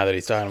saying? Now that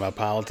he's talking about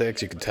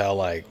politics, you can tell,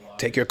 like,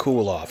 take your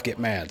cool off. Get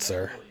mad,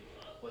 sir.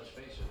 Let's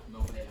face it,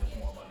 nobody has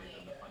more money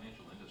than the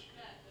financial industry.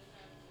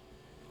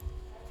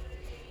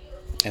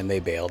 And they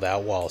bailed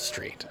out Wall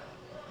Street.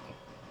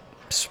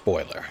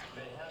 Spoiler.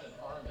 They had an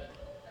army.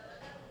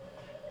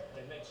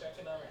 It makes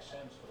economic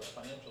sense for the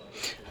financial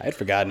industry. I had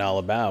forgotten all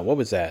about, what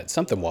was that?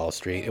 Something Wall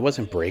Street. It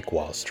wasn't Break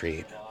Wall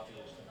Street.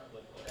 Lobbyists and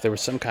political There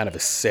was some kind of a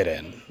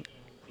sit-in.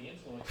 The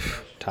influence of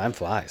this Time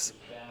flies.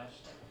 vast,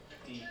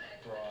 deep,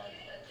 broad,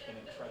 and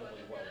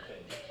incredibly well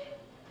paid.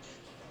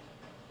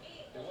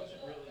 There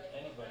wasn't really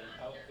anybody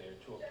out there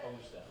to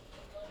oppose them.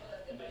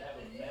 And they have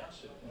a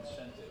massive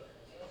incentive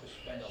to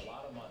spend a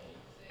lot of money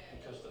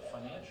because the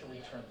financial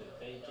return that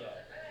they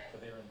get for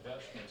their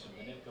investments in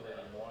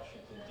manipulating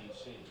Washington,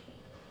 D.C.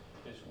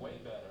 is way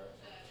better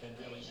than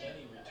really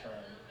any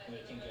return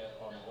they can get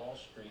on Wall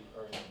Street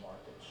or in the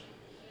markets.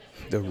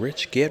 The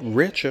rich get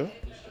richer.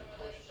 Is to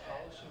push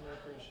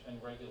policymakers and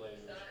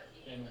regulators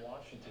in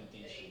Washington,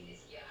 D.C.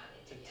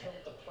 to tilt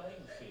the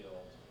playing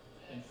field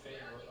in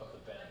favor of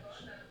the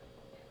banks.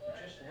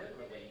 Just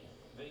literally,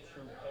 they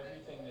threw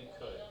everything they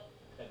could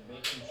at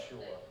making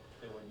sure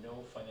there were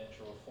no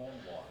financial reform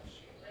laws.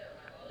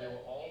 They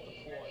were all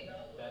deploying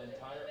that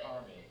entire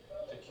army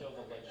to kill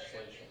the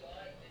legislation.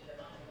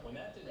 When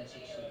that didn't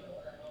succeed,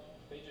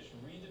 they just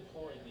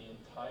redeployed the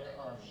entire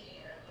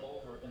army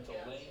over into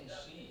laying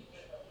siege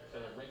to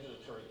the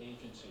regulatory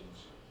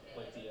agencies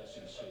like the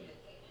SEC.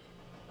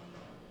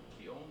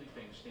 The only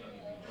thing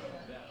standing between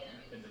them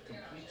and the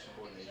complete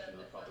subordination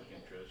of the public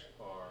interest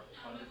are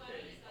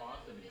underpaid,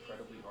 often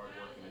incredibly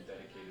hardworking and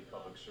dedicated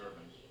public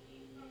servants.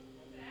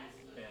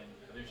 And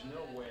there's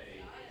no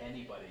way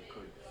anybody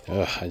could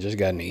Ugh, I just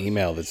got an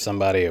email that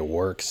somebody at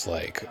work's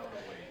like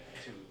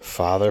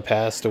father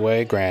passed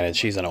away. Granted,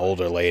 she's an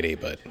older lady,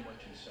 but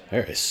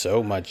there is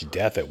so much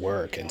death at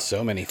work and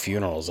so many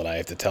funerals that I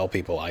have to tell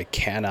people I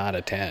cannot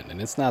attend.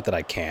 And it's not that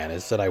I can,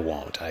 it's that I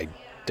won't. I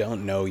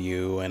don't know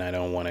you and I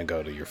don't want to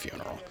go to your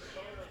funeral.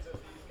 Photos of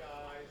these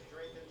guys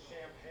drinking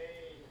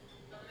champagne,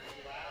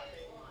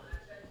 laughing.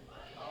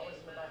 Always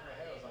in the back of my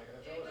head, I was like,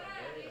 if there was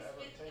a way to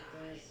ever take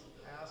these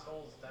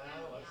assholes down,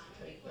 let's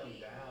take them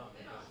down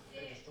because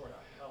they destroyed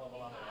a hell of a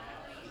lot of lives.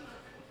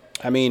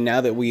 I mean, now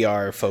that we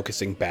are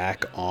focusing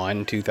back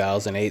on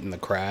 2008 and the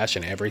crash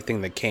and everything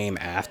that came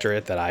after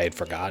it that I had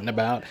forgotten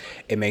about,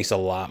 it makes a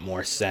lot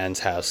more sense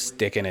how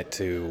sticking it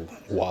to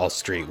Wall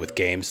Street with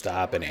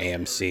GameStop and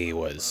AMC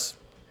was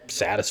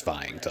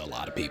satisfying to a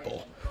lot of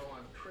people. Go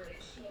on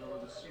trips, you go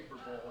to the Super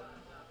Bowl.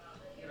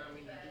 You know, I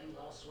mean, you do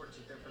all sorts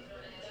of different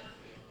things.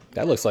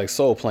 That looks like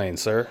Soul Plane,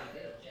 sir.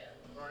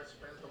 I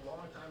spent a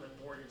long time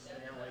at Morgan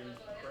Stanley,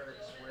 Credit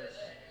Suisse,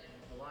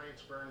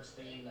 Alliance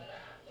Bernstein.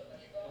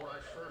 When I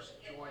first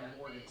joined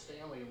Morgan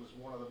Stanley, it was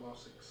one of the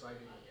most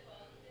exciting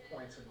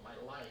points in my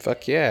life.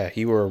 Fuck yeah,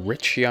 you were a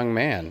rich young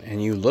man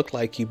and you looked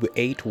like you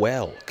ate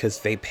well because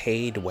they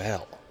paid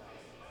well.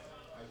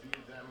 I viewed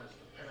them as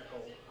the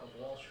pinnacle of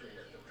Wall Street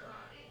at the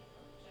time.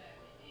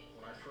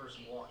 When I first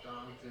walked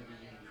onto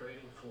the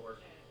trading floor,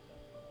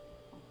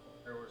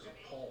 there was a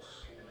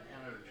pulse and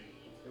energy.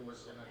 It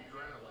was an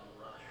adrenaline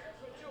rush.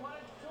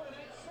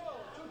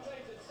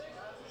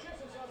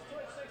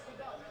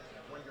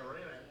 When you're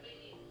in it,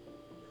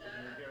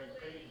 and you're getting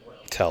paid well,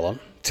 Tell him.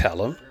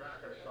 you're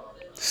not going to talk.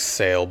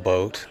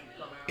 Sailboat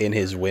in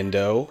his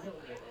window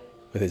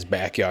with his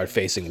backyard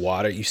facing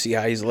water. You see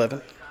how he's living?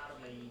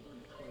 Dichotomy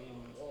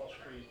between Wall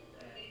Street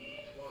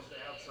and most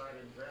outside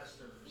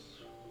investors,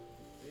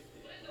 it's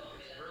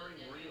very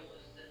real.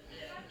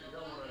 You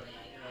don't want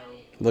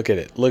to, Look at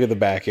it. Look at the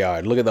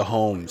backyard. Look at the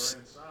homes.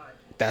 inside.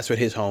 That's what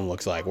his home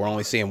looks like. We're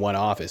only seeing one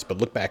office, but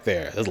look back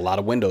there. There's a lot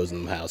of windows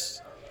in the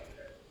house.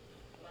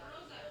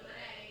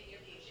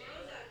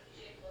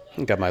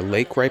 Got my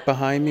lake right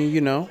behind me, you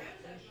know. In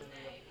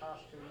the past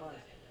 2 months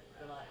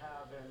than I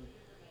have in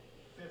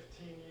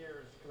 15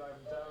 years because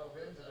I've dove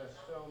into this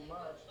so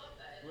much,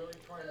 really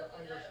trying to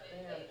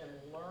understand and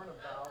learn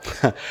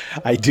about.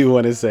 I do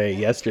want to say,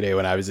 yesterday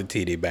when I was at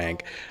TD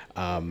Bank,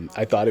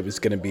 I thought it was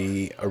going to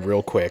be a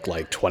real quick,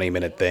 like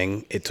 20-minute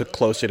thing. It took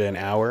closer to an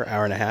hour,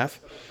 hour and a half.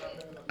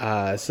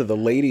 So the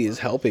lady is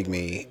helping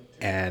me,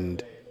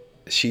 and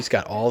she's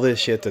got all this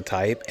shit to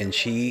type, and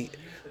she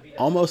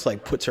almost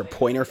like puts her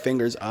pointer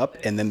fingers up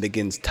and then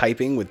begins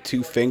typing with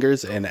two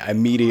fingers. And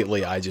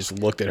immediately I just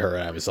looked at her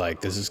and I was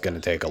like, this is going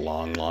to take a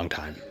long, long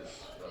time.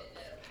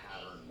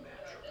 Pattern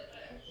matcher.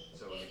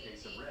 So in the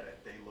case of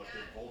Reddit, they looked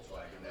at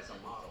Volkswagen as a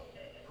model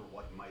for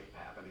what might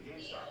happen to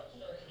GameStop.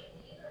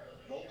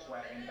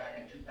 Volkswagen back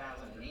in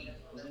 2008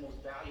 was the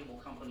most valuable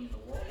company in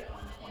the world at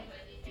one point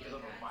because of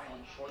a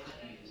violent short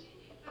squeeze.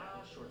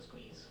 Short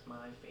squeeze,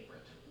 my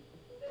favorite.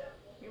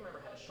 You remember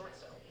how to short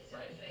sell,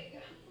 right?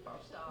 Borrow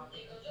stock,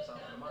 sell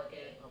it on the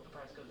market, hope the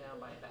price goes down,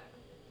 buy it back.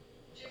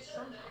 But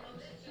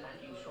sometimes,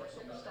 after you short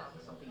sold the stock,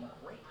 something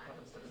great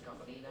happens to the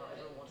company. Now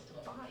everyone wants to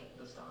buy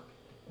the stock.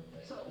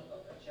 So,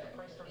 the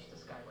price starts to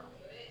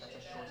skyrocket. That's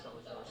a short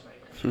seller's worst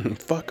nightmare.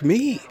 Fuck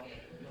me. Now,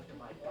 you have to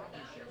buy back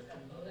your shares for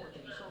more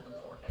than you sold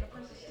them for, and the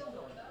price is still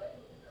going up.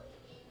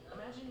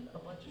 Imagine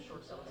a bunch of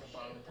short sellers have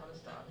borrowed a ton of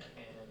stock,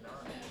 and there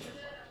aren't any shares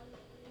left.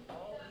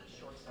 All these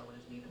short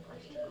sellers need the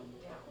price to go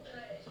down.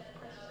 So if the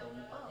price is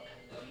going up,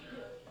 what do?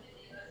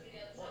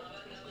 Well,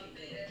 it's basically a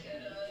game of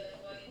chicken.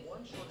 If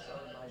one short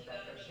seller buys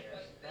back their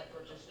shares, that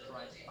purchase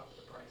drives up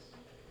the price.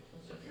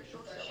 So if you're a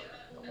short seller,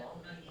 the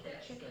longer you play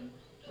chicken,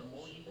 the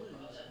more you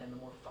lose and the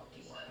more fucked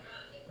you are.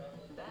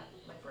 That,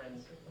 my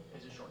friends,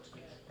 is a short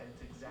squeeze, and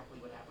it's exactly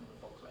what happened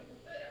with Volkswagen.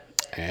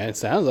 And it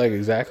sounds like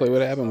exactly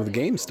what happened with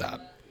GameStop.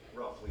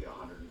 Roughly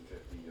 150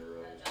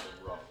 euros to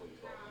roughly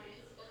 12.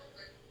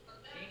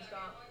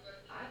 GameStop,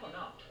 I don't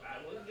know.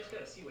 We're just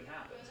gonna see what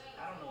happens.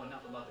 I don't know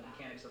enough about the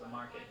mechanics of the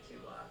market to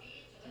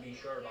be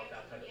sure about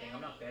that type of thing.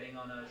 I'm not betting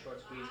on a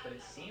short squeeze, but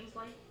it seems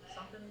like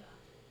something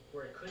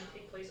where it could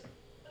take place.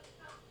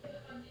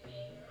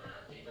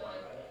 People on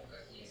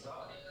Reddit, you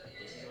saw it.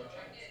 This is our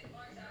chance.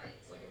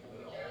 It's like if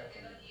we all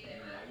can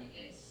unite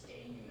and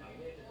stay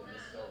united, then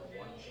this is our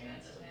one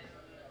chance to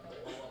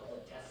blow up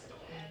the Death Star.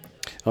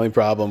 The only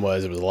problem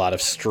was it was a lot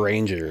of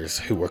strangers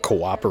who were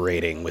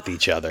cooperating with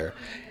each other,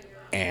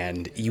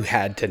 and you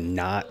had to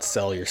not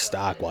sell your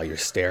stock while you're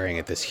staring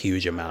at this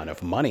huge amount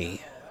of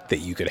money that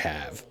you could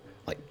have,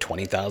 like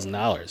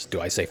 $20,000.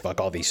 Do I say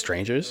fuck all these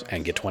strangers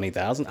and get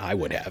 20,000? I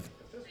would have.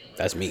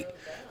 That's me.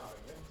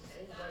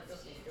 Seems like this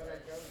is gonna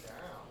go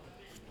down.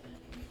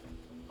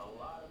 A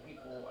lot of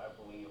people, I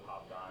believe,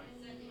 hopped on,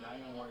 not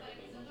even worried that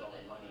they lose all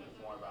their money. It's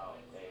more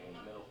about a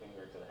middle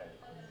finger to the hedge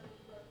funds,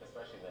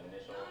 especially the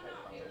initial hedge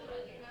funds that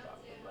tried GameStop,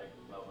 like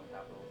Melvin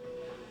Capital.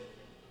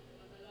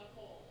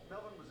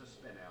 Melvin was a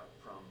spin-out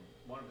from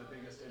one of the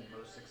biggest and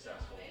most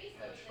successful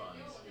hedge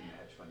funds in the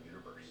hedge fund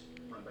universe,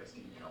 run by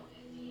Stephen Cohen.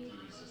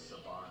 He's a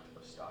savant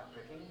of stock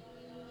picking,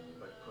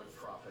 but put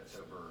profits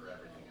over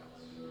everything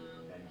else.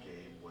 And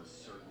Gabe was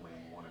certainly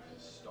one of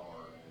his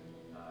star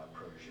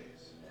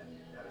proteges and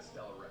had a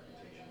stellar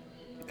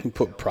reputation.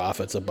 Put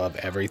profits above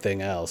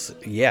everything else.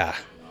 Yeah.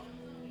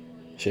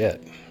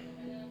 Shit.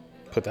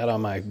 Put that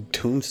on my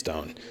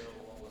tombstone.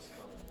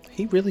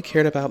 He really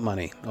cared about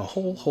money. A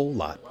whole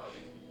lot.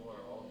 People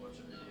are all a bunch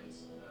of idiots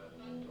that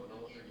don't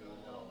know what they're doing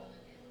at all,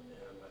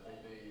 and I think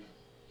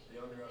they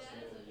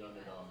underestimated the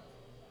underdog.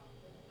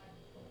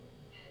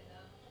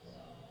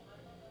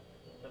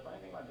 The funny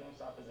thing about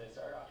GameStop is it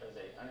started off as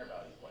an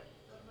undervalued play.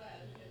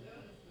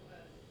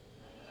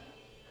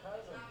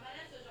 Because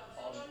of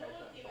all these hedge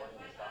funds shorting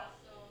the stock,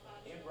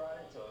 it brought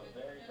it to a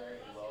very, very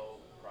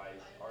low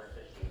price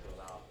artificially to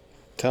now.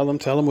 Tell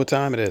them what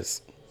time it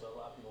is. So a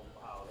lot of people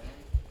piled in.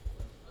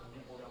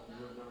 People that you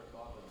would have never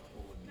thought that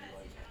people would be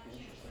like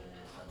interested in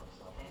this type of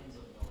stuff. Tens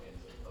of millions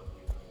of people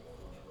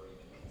who never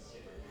even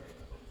considered it.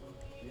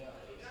 Yeah,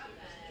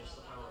 it's just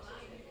the power of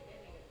social media.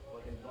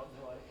 Like in Bug's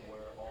Life,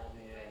 where all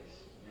the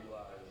eggs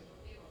realize,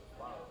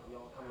 wow, if we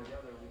all come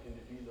together, we can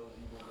defeat those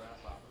evil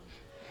grasshoppers.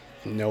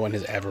 No one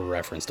has ever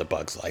referenced A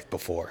Bug's Life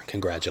before.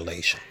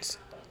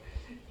 Congratulations.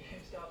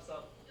 GameStop's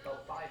up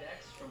about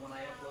 5x from when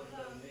I uploaded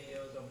those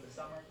videos over the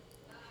summer.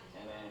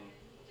 And then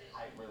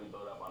hype really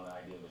built up on the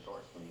idea of the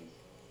short squeeze.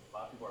 A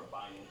lot of people are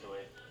buying into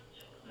it,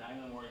 not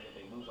even worried that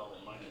they lose all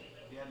their money.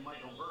 You had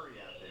Michael Burry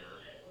out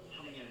there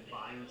coming in and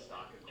buying the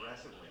stock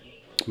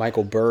aggressively.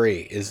 Michael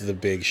Burry is the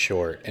big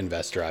short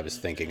investor I was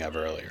thinking of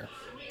earlier.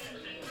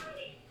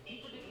 He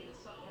predicted the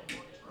sub-prime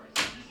mortgage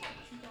crisis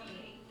in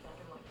 2008, back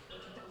in like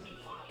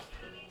 2005.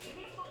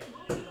 Maybe fucking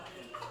believe that.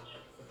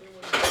 But then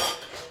when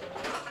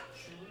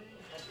Chewy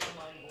has come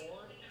on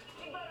board,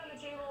 Big vote on the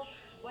table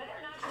whether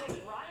or not to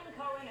make Ryan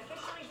Cohen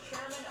officially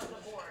chairman of the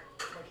board.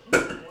 like he's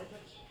going to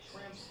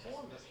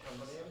transform this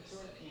company into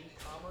an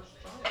e-commerce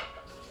giant.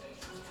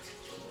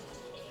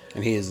 And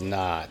And he is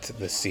not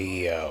the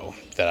CEO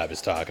that I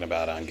was talking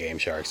about on Game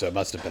Shark, so it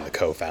must have been the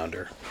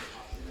co-founder.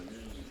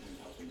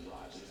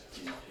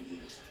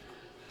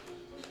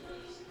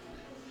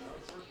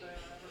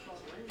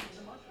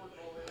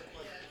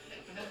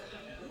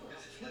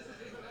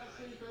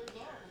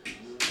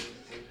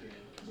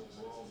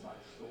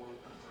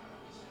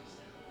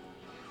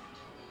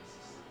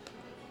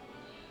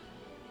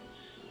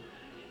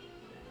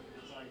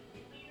 It's like,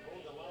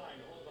 hold the line,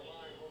 hold the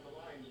line, hold the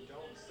line,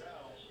 don't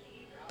sell.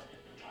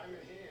 I'm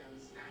in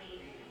hands.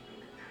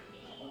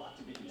 A lot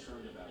to be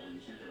concerned about when you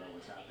think about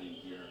what's happening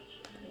here.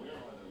 Where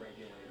are the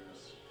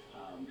regulators?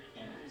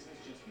 And is this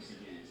just the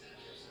beginning?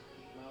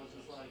 And I was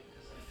just like,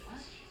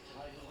 what?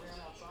 Like, we ran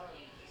outside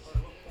and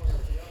started looking for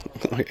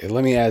the other. Okay,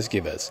 let me ask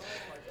you this.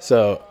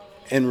 So,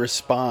 in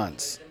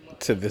response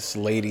to this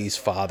lady's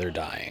father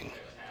dying,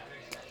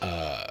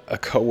 a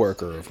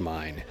coworker of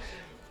mine,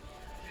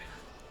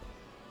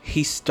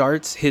 he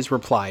starts his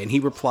reply, and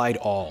he replied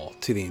all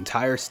to the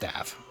entire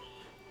staff.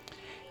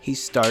 He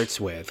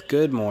starts with,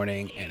 "Good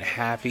morning and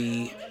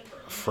happy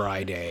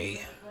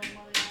Friday,"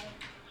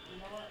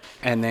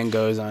 and then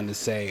goes on to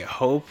say,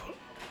 "Hope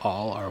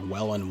all are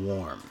well and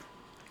warm.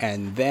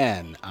 And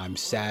then, I'm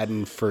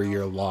saddened for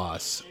your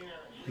loss,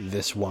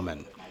 this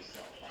woman."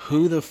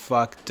 Who the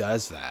fuck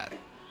does that?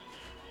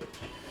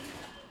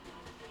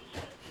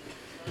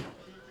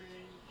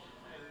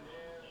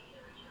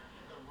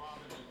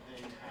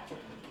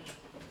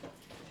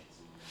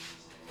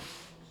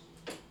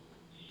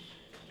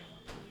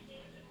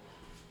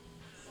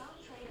 Some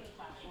trading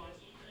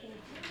platforms,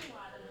 including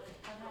Robinhood,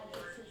 have had to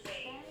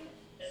suspend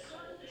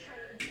certain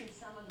trades in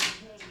some of these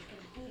names,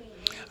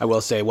 including I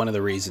will say one of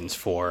the reasons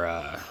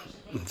for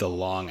the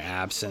long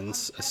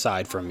absence,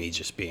 aside from me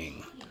just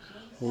being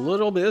a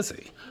little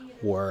busy,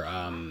 were,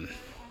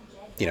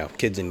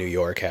 kids in New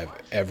York have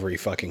every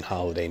fucking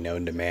holiday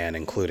known to man,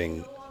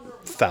 including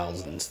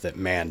thousands that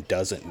man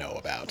doesn't know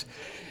about.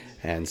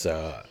 And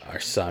so our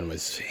son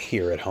was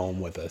here at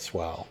home with us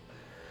while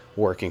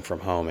working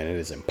from home, and it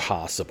is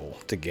impossible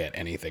to get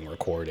anything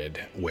recorded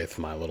with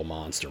my little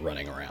monster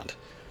running around.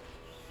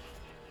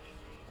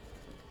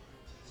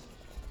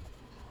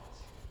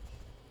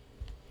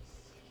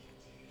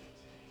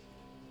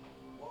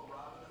 What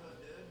Robinhood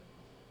did,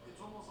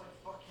 it's almost like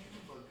fuck you,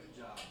 but good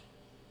job.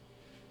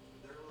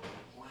 Their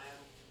little plan,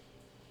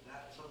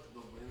 that took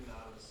the wind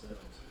out of the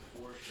sails,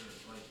 for sure.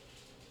 Like,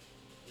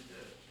 it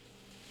did.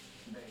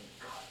 They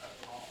cut us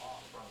all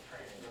off from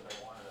trading because they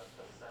wanted us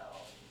to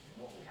sell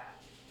what we had.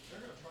 They're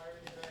going to try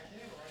everything they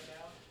can right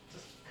now.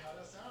 Just cut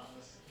us out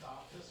and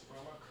stop this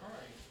from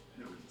occurring.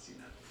 Nobody'd seen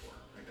that before.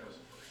 Like, that was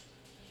a first.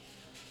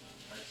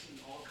 I've seen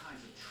all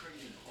kinds of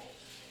trading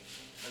halts.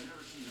 I've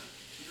never seen a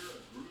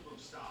group of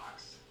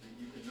stocks that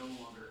you can no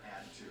longer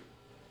add to.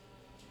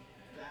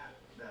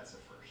 That's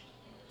a first.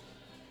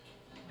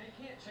 They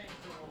can't change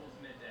the rules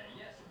midday.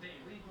 Yes, they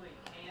legally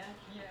can.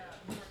 Yeah,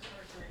 New York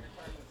Treasury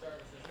Department of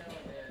Services, no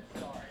one did.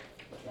 Sorry.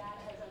 that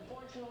has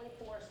unfortunately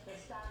forced the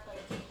stock price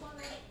to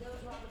plummet. Those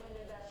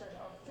Robinhood investors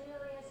are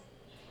furious.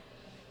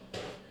 The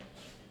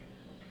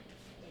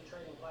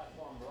trading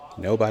platform Robinhood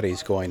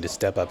Nobody's going to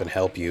step up and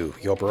help you.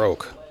 You're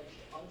broke.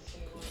 alleged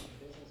unsavory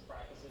business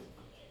practices.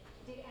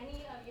 Did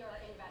any of your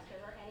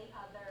investors or any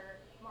other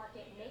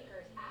market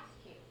makers ask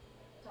you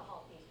to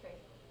halt these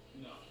trades?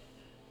 No.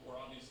 We're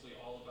obviously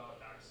all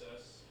about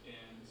access,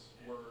 and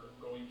we're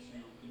going to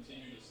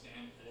continue to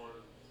stand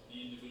for the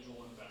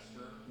individual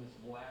investor. This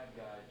Vlad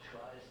guy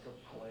tries to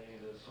play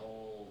this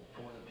whole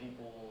for the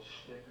people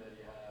shtick that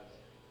he has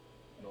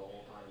the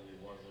whole time he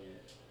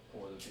wasn't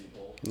for the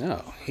people.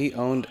 No, he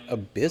owned a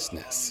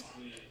business.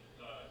 Obviously,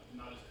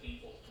 not as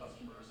painful to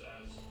customers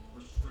as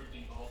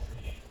restricting all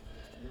trading.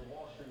 You're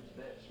Wall Street's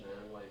bitch,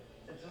 man. Like,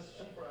 it's just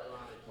super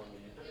ironic for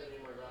me. You pick a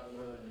name like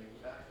Robinhood, you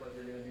act like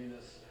you're gonna be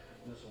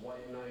this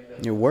white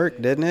knight. It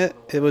worked, didn't it?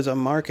 It was a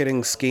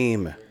marketing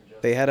scheme.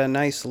 They had a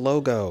nice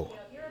logo.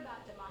 If you're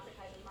about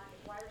democratizing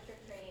markets, why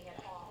restrict trading at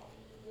all?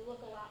 You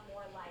look a lot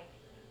more like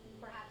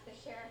perhaps the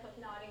sheriff of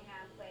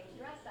Nottingham playing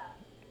dress up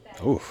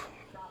than Oof.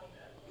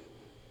 Robinhood.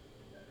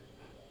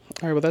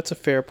 All right, well, that's a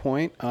fair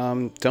point.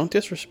 Don't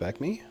disrespect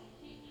me.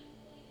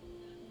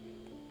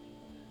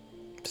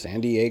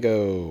 San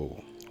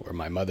Diego, where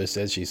my mother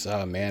said she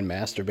saw a man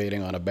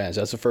masturbating on a bench.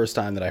 That's the first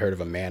time that I heard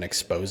of a man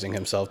exposing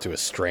himself to a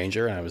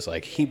stranger, and I was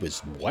like, he was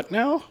what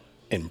now?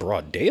 In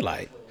broad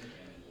daylight.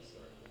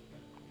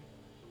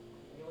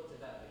 You looked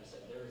at that and you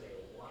said there is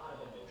a lot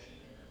of emotion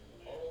here.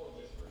 All of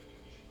this rage.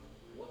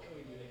 What can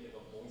we do to give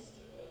a voice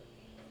to it?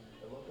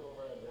 I look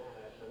over at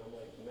Matt and I'm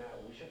like,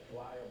 Matt, we should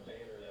fly a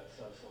banner that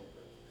says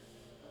something.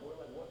 We're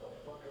like, what the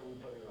fuck are we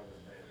putting on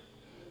this banner?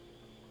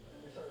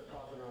 We started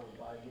tossing around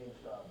buy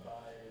GameStop,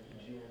 buy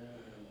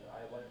GNE,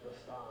 I like the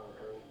stonk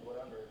or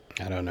whatever.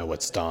 I don't know what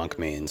stonk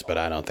means, but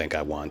I don't think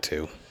I want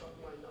to. Suck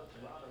my nuts,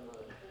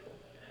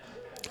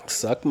 Robinhood.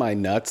 Suck my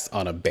nuts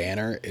on a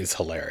banner is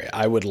hilarious.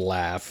 I would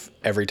laugh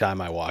every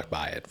time I walked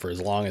by it for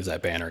as long as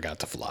that banner got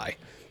to fly.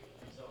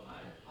 So I'm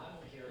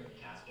hearing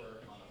Casper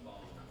on the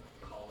phone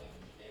calling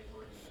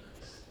every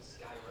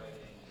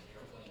skywriting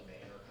airplane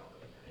banner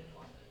company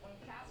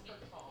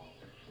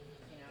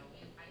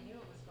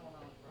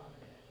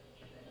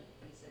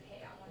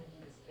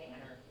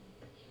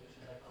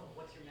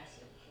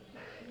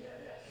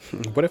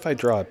What if I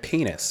draw a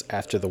penis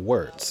after the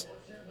words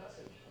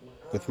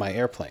with my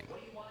airplane?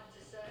 He wanted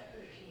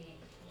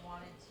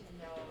to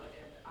know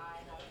if I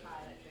had a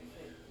pilot that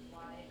could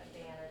fly a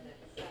banner that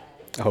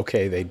said,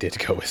 Okay, they did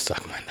go with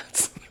suck my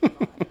nuts.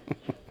 normally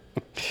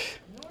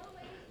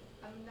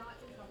I'm not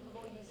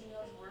comfortable using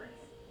those words.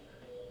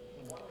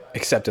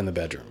 Except in the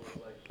bedroom.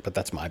 But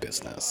that's my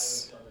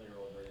business.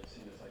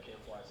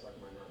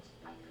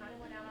 I kind of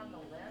went out on the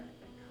limb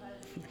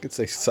because I could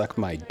say suck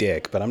my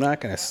dick, but I'm not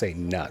going to say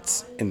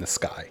nuts in the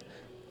sky.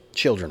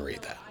 Children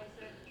read that. I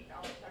said I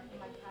was talking to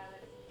my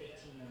pilot.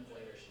 15 minutes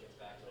later, she gets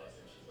back to us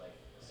and she's like,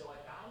 so I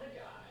found a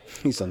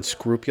guy. He's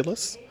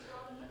unscrupulous.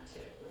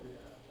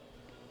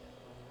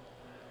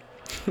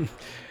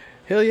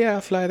 Hell yeah,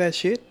 I'll fly that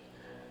shit.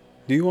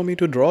 Do you want me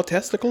to draw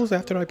testicles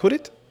after I put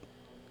it?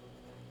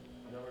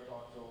 Never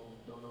talked to him,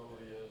 don't know who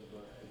he is,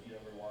 but if he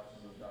ever watches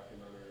this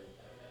documentary,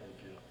 thank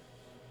you.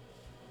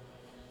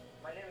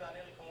 My name is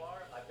Anil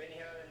Kumar. I've been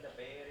here in the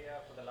Bay Area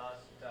for the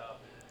last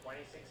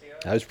 26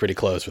 years. I was pretty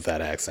close with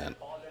that accent.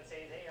 Calls and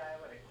says, hey, I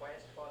have a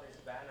request for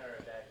this banner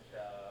that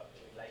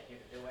we'd like you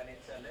to do, and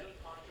it's a little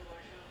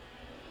controversial.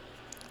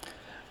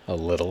 A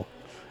little.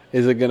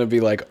 Is it going to be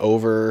like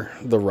over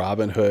the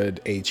Robin Hood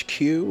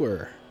HQ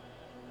or?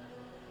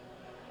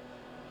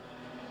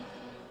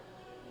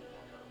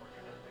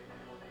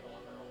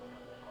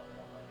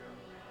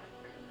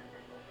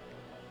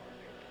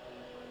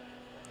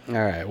 All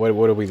right, what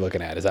are we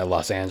looking at? Is that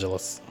Los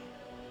Angeles?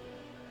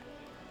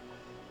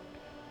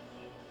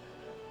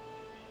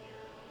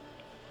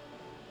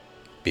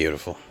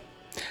 Beautiful.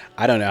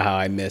 I don't know how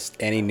I missed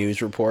any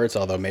news reports,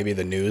 although maybe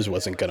the news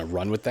wasn't going to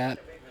run with that.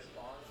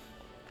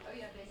 Oh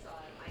yeah, they saw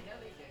him. I know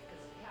they did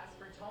because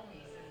Casper told me.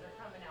 He says they're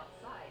coming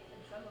outside,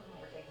 and some of them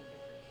were taking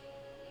pictures.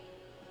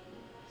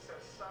 So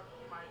suck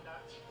my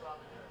nuts,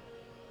 Robin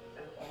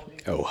Hood. And all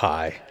these Oh,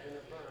 hi. tagging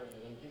their friends,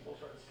 and people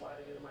started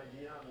sliding into my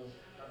DMs.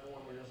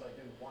 Everyone was just like,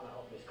 dude, want to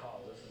help this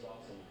cause. This is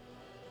awesome.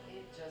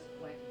 It just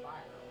went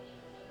viral.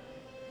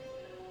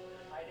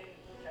 I didn't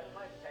tell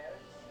my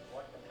parents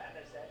what the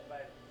banner said,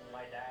 but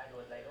my dad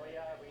was like, oh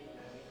yeah, we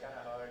kind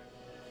of heard.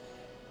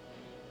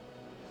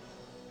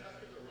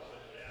 After the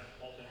Robinhood app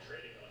halted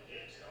trading on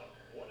GameStop,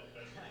 one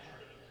investor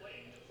chartered a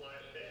plane to fly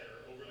a banner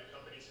over the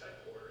company's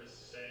headquarters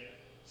saying,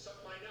 "Suck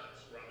my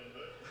nuts,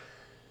 Robinhood."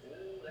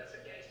 Ooh, that's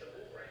a gangster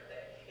move right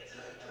there. It's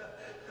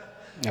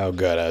Oh,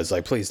 good. I was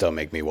like, please don't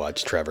make me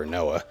watch Trevor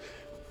Noah.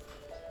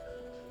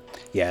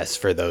 Yes,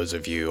 for those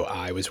of you,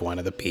 I was one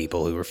of the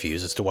people who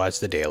refuses to watch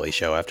The Daily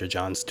Show after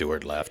Jon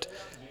Stewart left.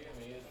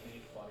 GME is the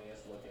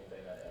funniest looking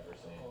thing I've ever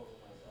seen.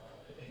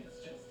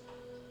 It's just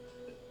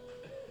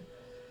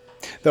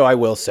Though I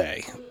will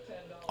say,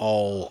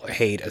 all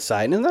hate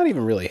aside, and it's not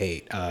even really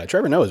hate,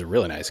 Trevor Noah is a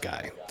really nice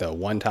guy. The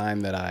one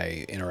time that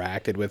I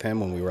interacted with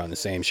him when we were on the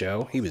same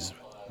show, he was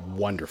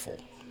wonderful.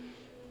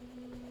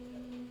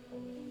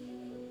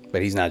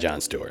 But he's not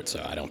Jon Stewart,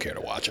 so I don't care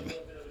to watch him.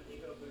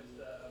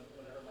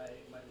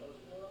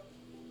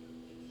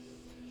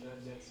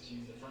 That's to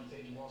the front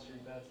page of Wall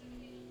Street Bets.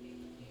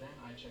 Then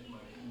I checked my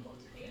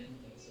inbox again,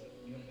 and it said,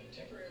 you have been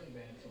temporarily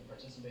banned from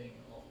participating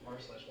in r/Wall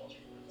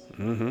Street Bets.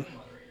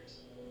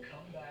 Moderators,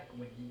 come back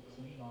when you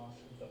clean off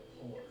the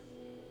poor.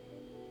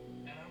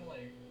 And I'm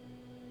like,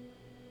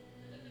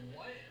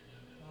 what?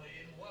 Like,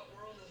 in what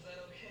world is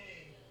that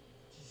okay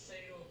to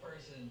say to a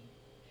person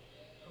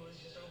who has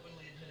just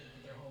openly admitted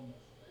that they're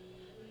homeless?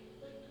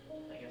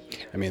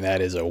 I mean,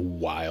 that is a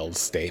wild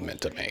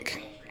statement to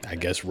make. I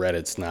guess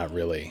Reddit's not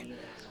really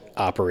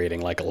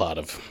operating like a lot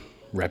of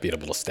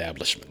reputable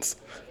establishments.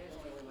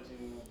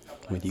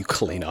 When you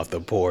clean off the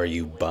poor,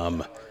 you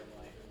bum.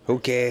 Who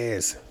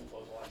cares?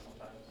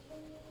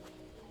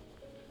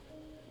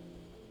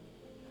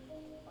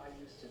 I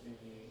used to be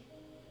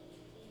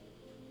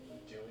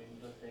doing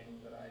the thing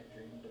that I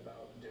dreamed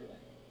about doing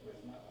with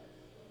my life.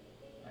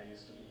 I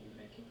used to be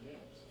making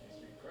games. I used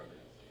to be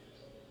programming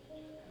games.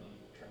 And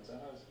turns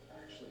out I was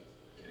actually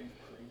getting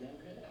pretty damn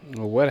good at it.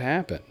 Well, what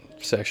happened?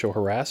 Sexual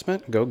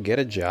harassment? Go get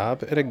a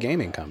job at a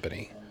gaming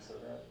company. And so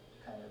that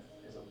kind of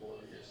is a blow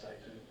to your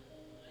psyche.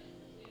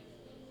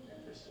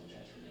 And there's still a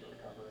chance for you to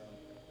recover.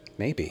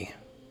 Maybe.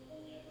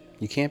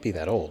 You can't be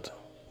that old.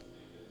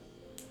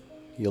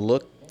 You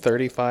look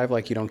 35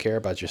 like you don't care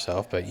about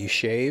yourself, but you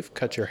shave,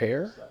 cut your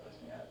hair. That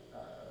puts me at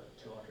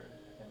 200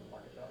 in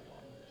market value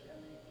on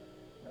GME.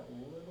 That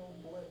little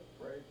blip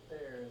right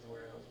there is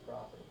where it was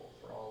profitable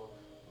for all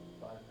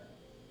of 5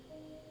 minutes.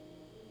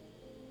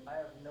 I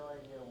have no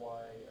idea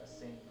why a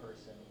sane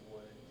person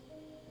would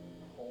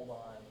hold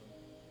on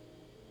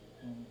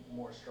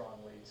more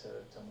strongly to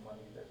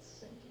money that's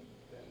sinking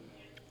than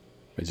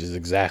Which is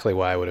exactly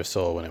why I would have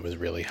sold when it was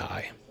really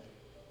high.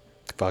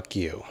 Fuck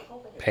you.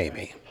 Pay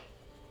me.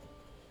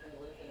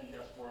 we live in a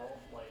just world,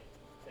 like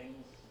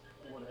things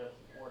would have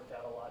worked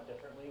out a lot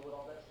differently with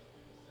all this.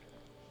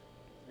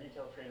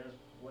 Retail traders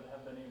would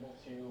have been able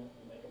to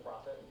make a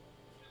profit,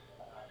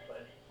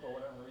 but for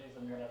whatever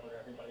reason, whenever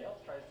everybody else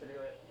tries to do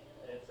it,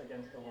 it's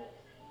against the rules.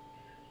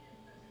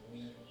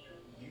 We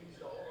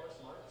used all of our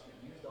smarts,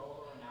 we used all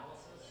of our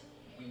analysis,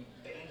 we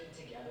banded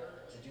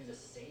together to do the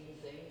same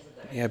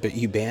Yeah, but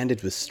you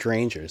banded with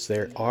strangers.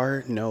 There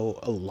are no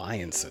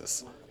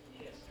alliances.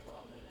 Pissed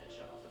Robinhood had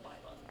shut off the buy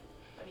button.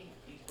 I mean,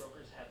 these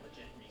brokers had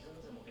legit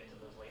reasons, and we'll get to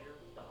those later,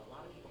 but a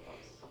lot of people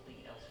thought something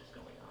else was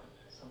going on.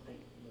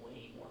 Something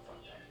way more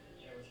fucked up.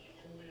 It was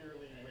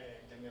clearly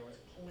rigged, and there was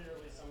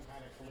clearly some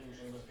kind of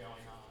collusion was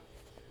going on.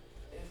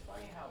 It's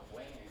funny how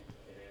blatant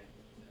it is.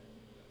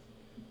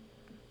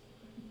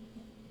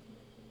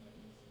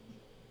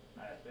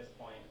 At this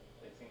point,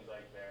 it seems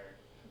like they're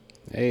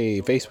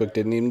Hey, Facebook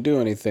didn't even do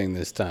anything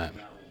this time.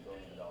 not losing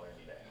billions of dollars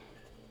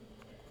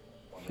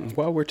a day.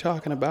 While we're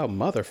talking about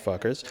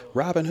motherfuckers,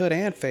 Robinhood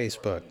and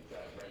Facebook.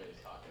 Reddit is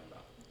talking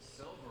about.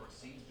 Silver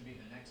seems to be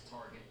the next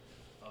target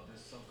of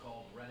this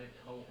so-called Reddit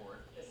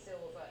cohort. The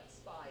silver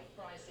spike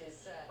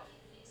prices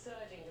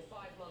surging to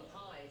 5-month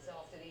highs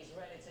after these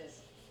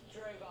Redditors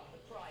drove up the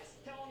price.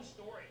 Tell them a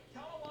story.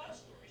 Tell them a lot of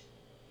stories.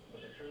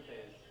 But the truth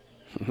is,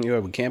 You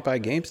know, we can't buy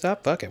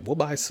GameStop? Fuck it, we'll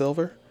buy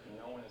silver.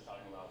 no one is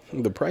talking about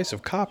The price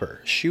of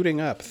copper shooting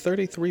up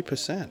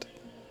 33%.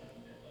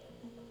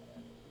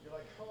 You're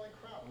like, holy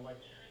crap. I'm like,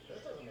 this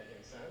doesn't make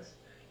any sense.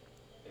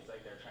 It's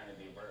like they're trying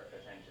to divert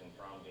attention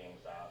from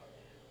GameStop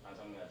on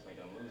something that's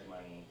making them lose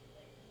money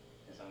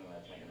to something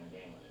that's making them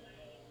gain money.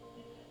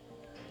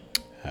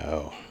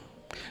 Oh.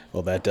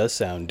 Well, that does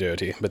sound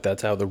dirty, but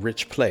that's how the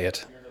rich play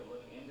it. If you're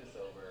looking into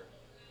silver,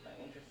 an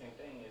interesting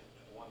thing is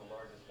one of the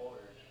largest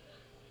holders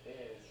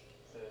is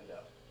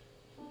Citadel.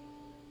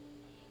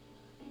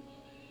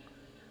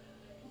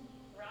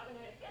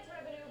 Robinhood gets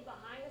revenue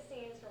behind the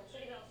scenes from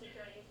Citadel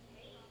Securities.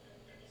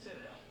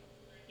 Citadel.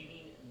 You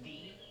mean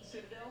the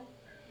Citadel?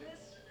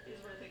 This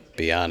is where things get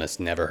Be honest,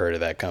 never heard of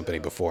that company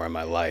before in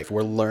my life.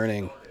 We're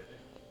learning.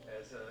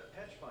 As a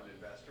hedge fund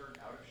investor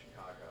out of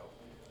Chicago,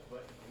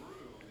 but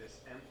grew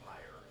this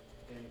empire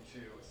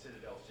into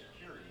Citadel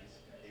Securities,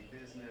 a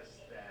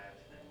business that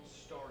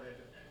started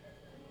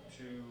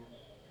to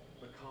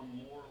become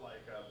more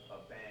like a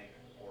bank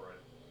or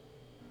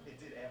it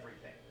did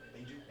everything.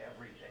 They do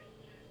everything.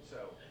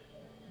 So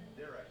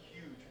they're a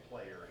huge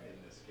player in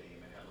this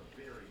game and have a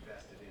very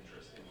vested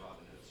interest in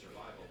Robinhood's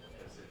survival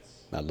because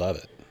it's I love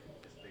it.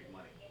 big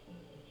money.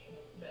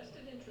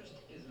 vested interest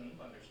is an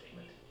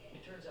understatement.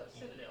 It turns out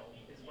Citadel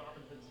is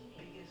Robinhood's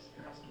biggest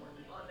customer.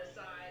 On the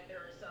side,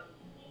 there are some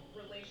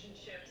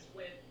relationships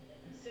with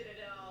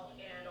Citadel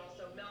and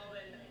also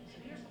Melvin. So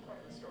here's the part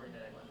of the story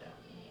that I left out.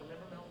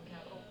 Remember Melvin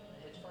Capital, the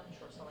hedge fund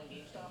short selling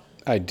GameStop?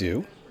 I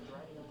do. Were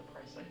driving up the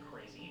price like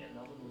crazy, and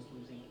Melvin was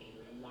losing a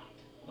lot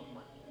of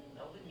money.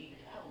 Melvin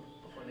needed help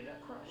before they got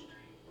crushed.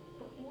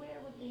 But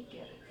where would they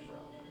get it from?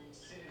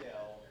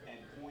 Citadel and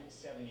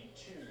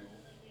Point72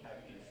 have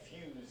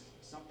infused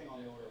something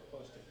on the order of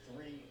close to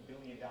 $3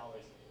 billion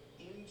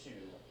into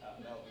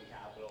Melvin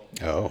Capital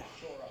Oh. to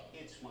shore up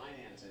its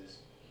finances.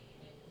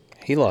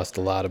 He lost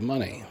a lot of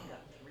money. Melvin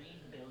got $3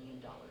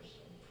 billion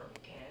from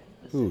Ken,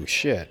 the Ooh, Citadel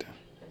shit.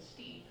 and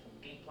Steve,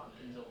 Gabe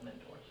Plotkin's old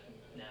mentor.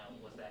 Now,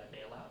 was that a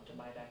bailout to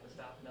buy back the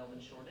stock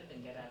Melvin shorted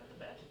and get out of the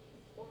bet?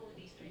 Or were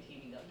these three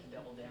teaming up to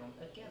double down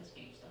against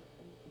GameStop?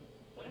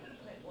 Whatever the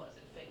plan was,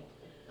 it failed.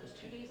 Because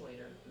 2 days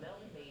later,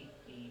 Melvin made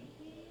a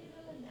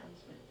little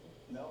announcement.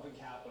 Melvin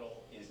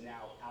Capital is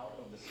now out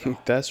of the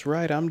stock. That's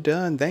right, I'm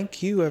done.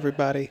 Thank you,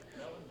 everybody.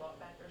 Melvin bought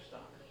back their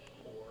stock.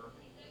 Or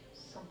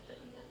something.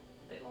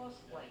 They lost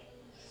like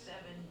 $7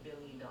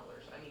 billion.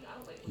 I mean, I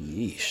don't like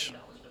losing Yeesh. $7,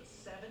 but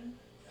 $7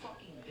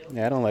 fucking billion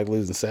Yeah, I don't like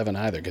losing 7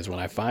 either, because when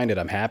I find it,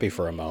 I'm happy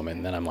for a moment,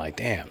 and then I'm like,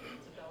 damn, of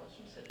dollars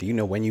from Citadel. do you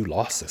know when you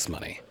lost this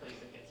money? The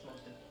place that gets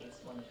most of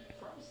its money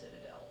from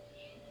Citadel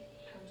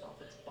turns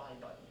off its buy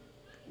button.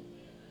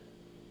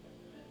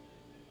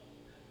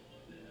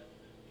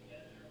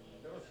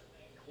 There was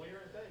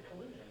clear as day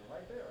collusion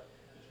right there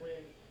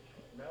between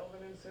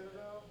Melvin and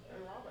Citadel and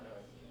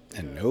Robinhood.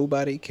 And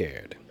nobody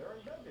cared. They're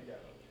in bed together.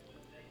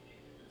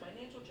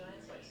 Financial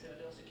giants like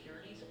Citadel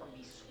Securities are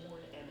the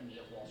sworn enemy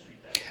of Wall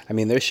Street bettors. I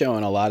mean, they're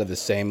showing a lot of the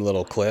same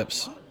little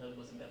clips Robinhood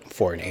was a better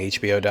for an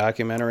HBO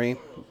documentary.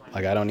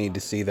 Like, I don't need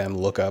to see them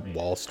look up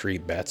Wall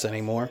Street bets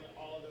anymore.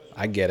 All of those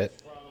I get it.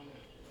 from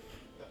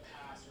the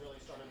past really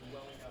started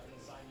welling up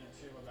inside me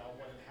too about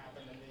what had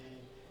happened to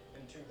me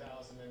in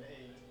 2008.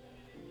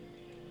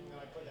 And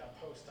I put that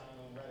post on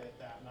Reddit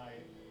that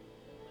night.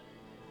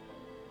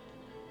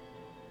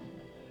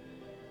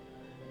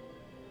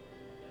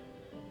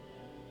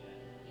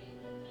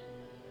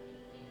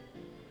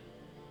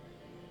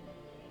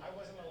 I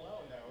wasn't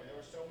alone though. There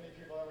were so many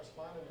people that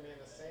responded to me in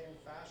the same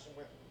fashion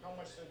with how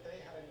much that they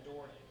had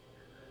endured,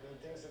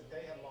 the things that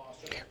they had lost.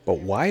 But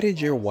why did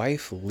your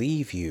wife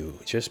leave you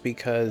just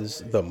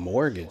because the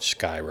mortgage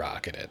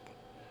skyrocketed?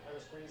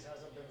 Those squeeze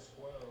hasn't been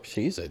squoze.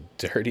 She's a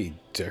dirty,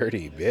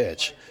 dirty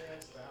bitch.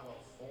 Chance to have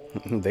a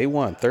full They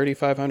want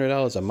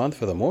 $3,500 a month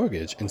for the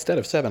mortgage instead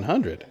of $700. and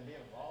be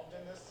involved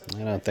in this.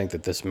 I don't think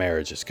that this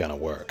marriage is gonna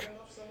work.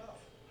 Enough's enough.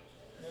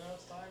 You know,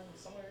 it's time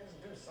somebody needs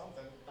to do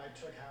something. I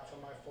took half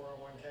of my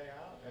 401k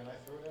out and I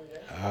threw it in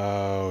game.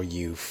 Oh,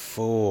 you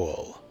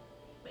fool.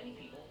 Many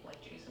people,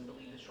 like Jason,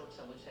 believe the short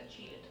sellers had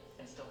cheated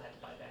and still had to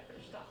buy back their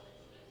stock,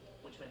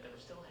 which meant there were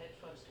still hedge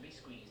funds to be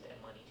squeezed and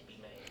money to be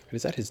made.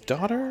 Is that his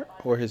daughter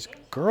or his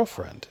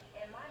girlfriend?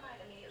 And my mind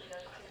immediately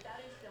goes to,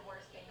 that is the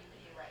worst thing you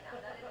could do right now.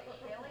 That is a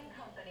failing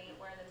company.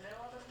 We're in the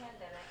middle of a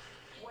pandemic.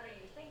 What are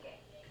you thinking?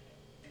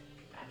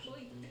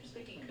 Actually, I was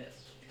thinking this.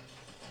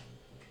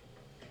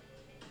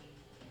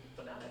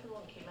 But not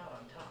everyone came out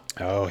on top.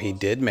 Oh, he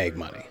did make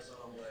money.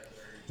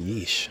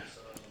 Yeesh.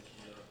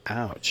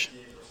 Ouch.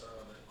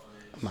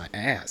 My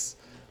ass.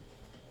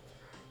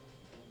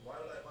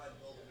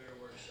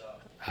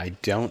 I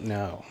don't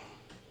know.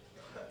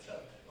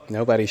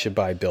 Nobody should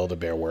buy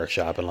Build-A-Bear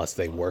Workshop unless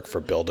they work for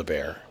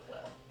Build-A-Bear.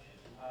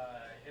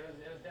 It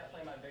was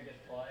definitely my biggest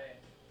play.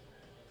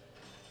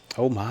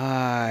 Oh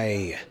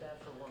my.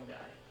 That for one guy.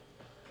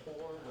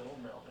 Poor little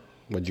Melvin.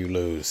 What'd you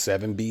lose?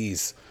 7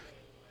 Bs.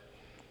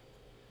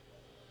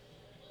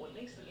 What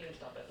makes the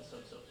GameStop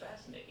episode so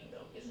fascinating,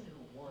 though, isn't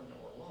who won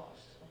or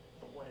lost,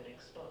 but what it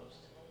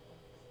exposed.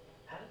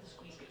 How did the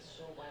squeeze get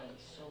so violent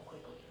so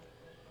quickly?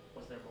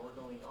 Was there more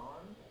going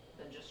on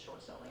than just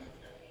short selling?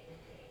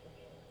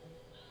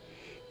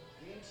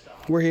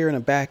 We're here in a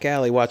back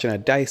alley watching a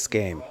dice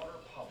game. Broader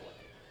public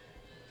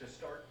to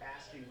start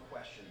asking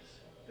questions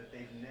that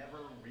they've never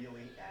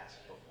really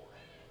asked before.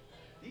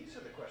 These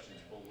are the questions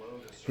below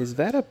the surface. Is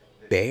that a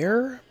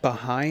bear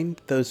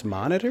behind those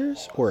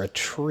monitors or a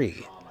tree?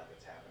 Drama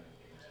that's happened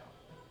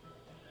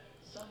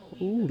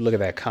in GameStop. Ooh, look at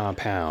that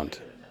compound.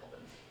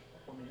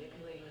 We're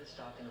manipulating the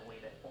stock in a way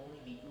that only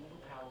the uber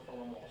powerful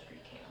on Wall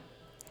Street can.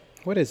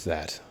 What is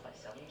that? By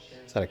selling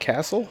shares Is that a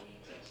castle?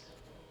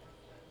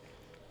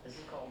 This is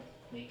called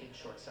naked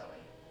short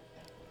selling.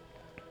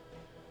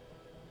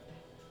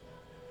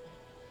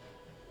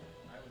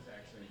 I was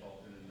actually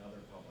involved in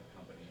another public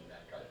company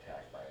that got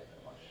attacked by a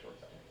bunch of short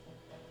sellers.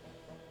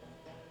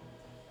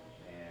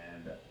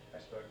 And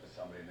I spoke to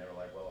somebody and they were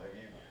like, well, have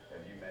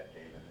you met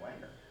David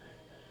Wenger?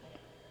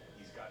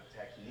 He's got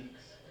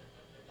techniques,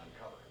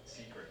 uncovered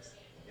secrets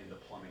in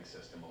the plumbing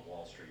system of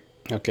Wall Street.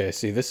 Okay,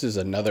 see, this is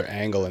another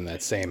angle in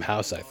that same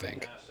house, I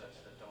think. Assets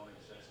that don't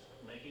exist,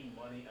 making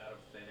money out of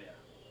thin air.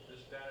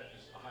 This data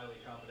is highly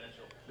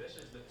confidential. This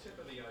is the tip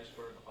of the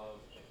iceberg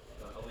of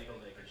illegal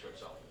naked short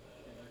selling.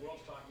 The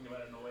world's talking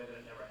about it in a way that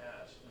it never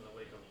has in the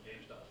wake of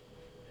GameStop.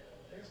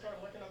 You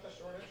start looking at the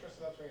short interest,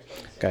 that's when you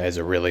start seeing Guy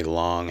has a really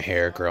long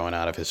hair growing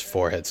out of his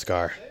forehead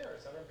scar.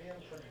 shares that are being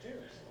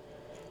produced.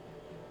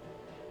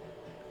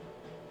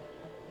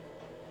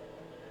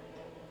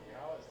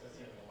 How is this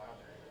even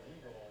allowed to be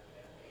legal?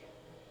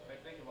 I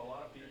think of a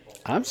lot of people.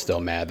 I'm still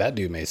mad that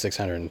dude made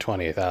 $620,000.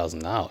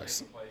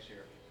 Place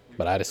here.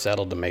 But I'd have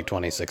settled to make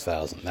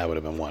 $26,000. That would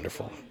have been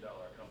wonderful.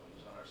 Dollar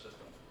companies on our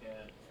system,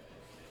 and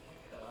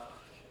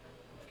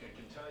I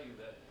can tell you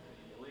that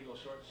the illegal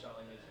short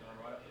selling has gone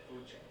right up the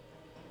food chain.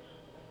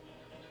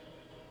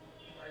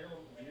 I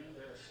don't view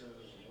this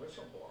as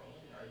whistleblowing.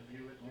 I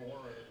view it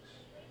more as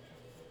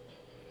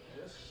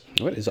this.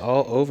 What is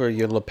all over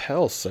your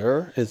lapel,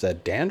 sir? Is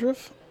that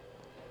dandruff?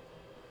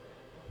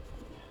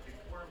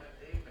 Before I met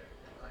David,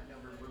 I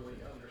never really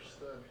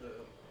understood the.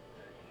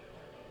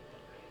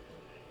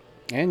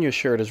 And your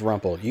shirt is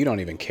rumpled. You don't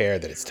even care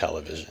that it's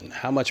television.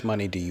 How much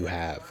money do you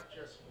have?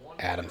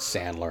 Adam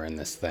Sandler in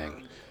this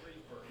thing.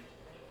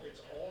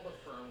 It's all the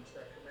firms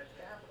that commit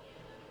capital.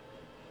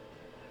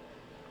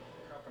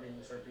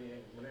 Companies are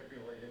being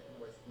manipulated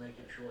with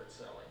naked short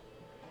selling,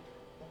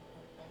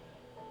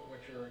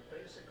 which are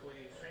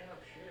basically phantom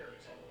shares.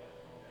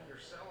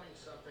 You're selling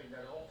something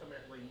that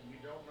ultimately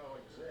you don't know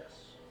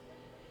exists.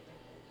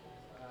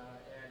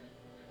 And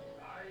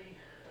I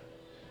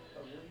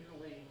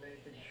illegally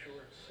naked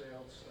short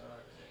sale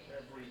stocks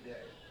every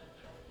day.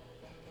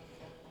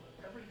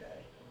 Every day.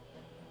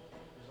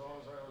 As long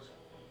as I was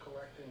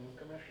collecting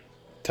commissions.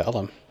 Tell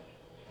him.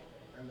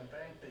 And the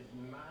bank did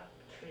not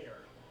care.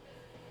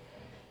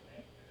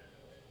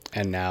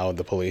 And now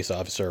the police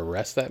officer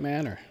arrests that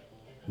man, or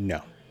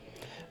no?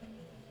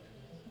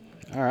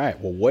 All right.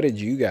 Well, what did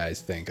you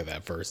guys think of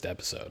that first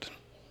episode?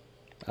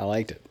 I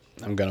liked it.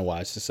 I'm going to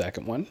watch the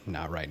second one.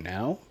 Not right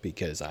now,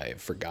 because I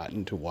have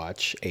forgotten to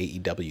watch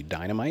AEW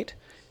Dynamite.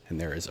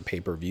 And there is a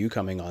pay-per-view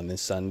coming on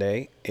this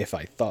Sunday. If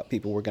I thought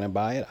people were going to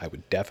buy it, I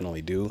would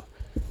definitely do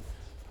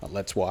a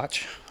Let's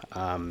Watch.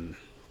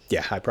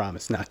 Yeah, I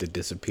promise not to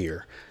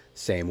disappear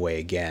same way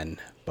again.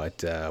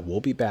 But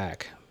we'll be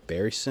back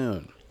very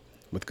soon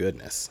with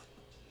goodness.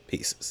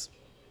 Pieces.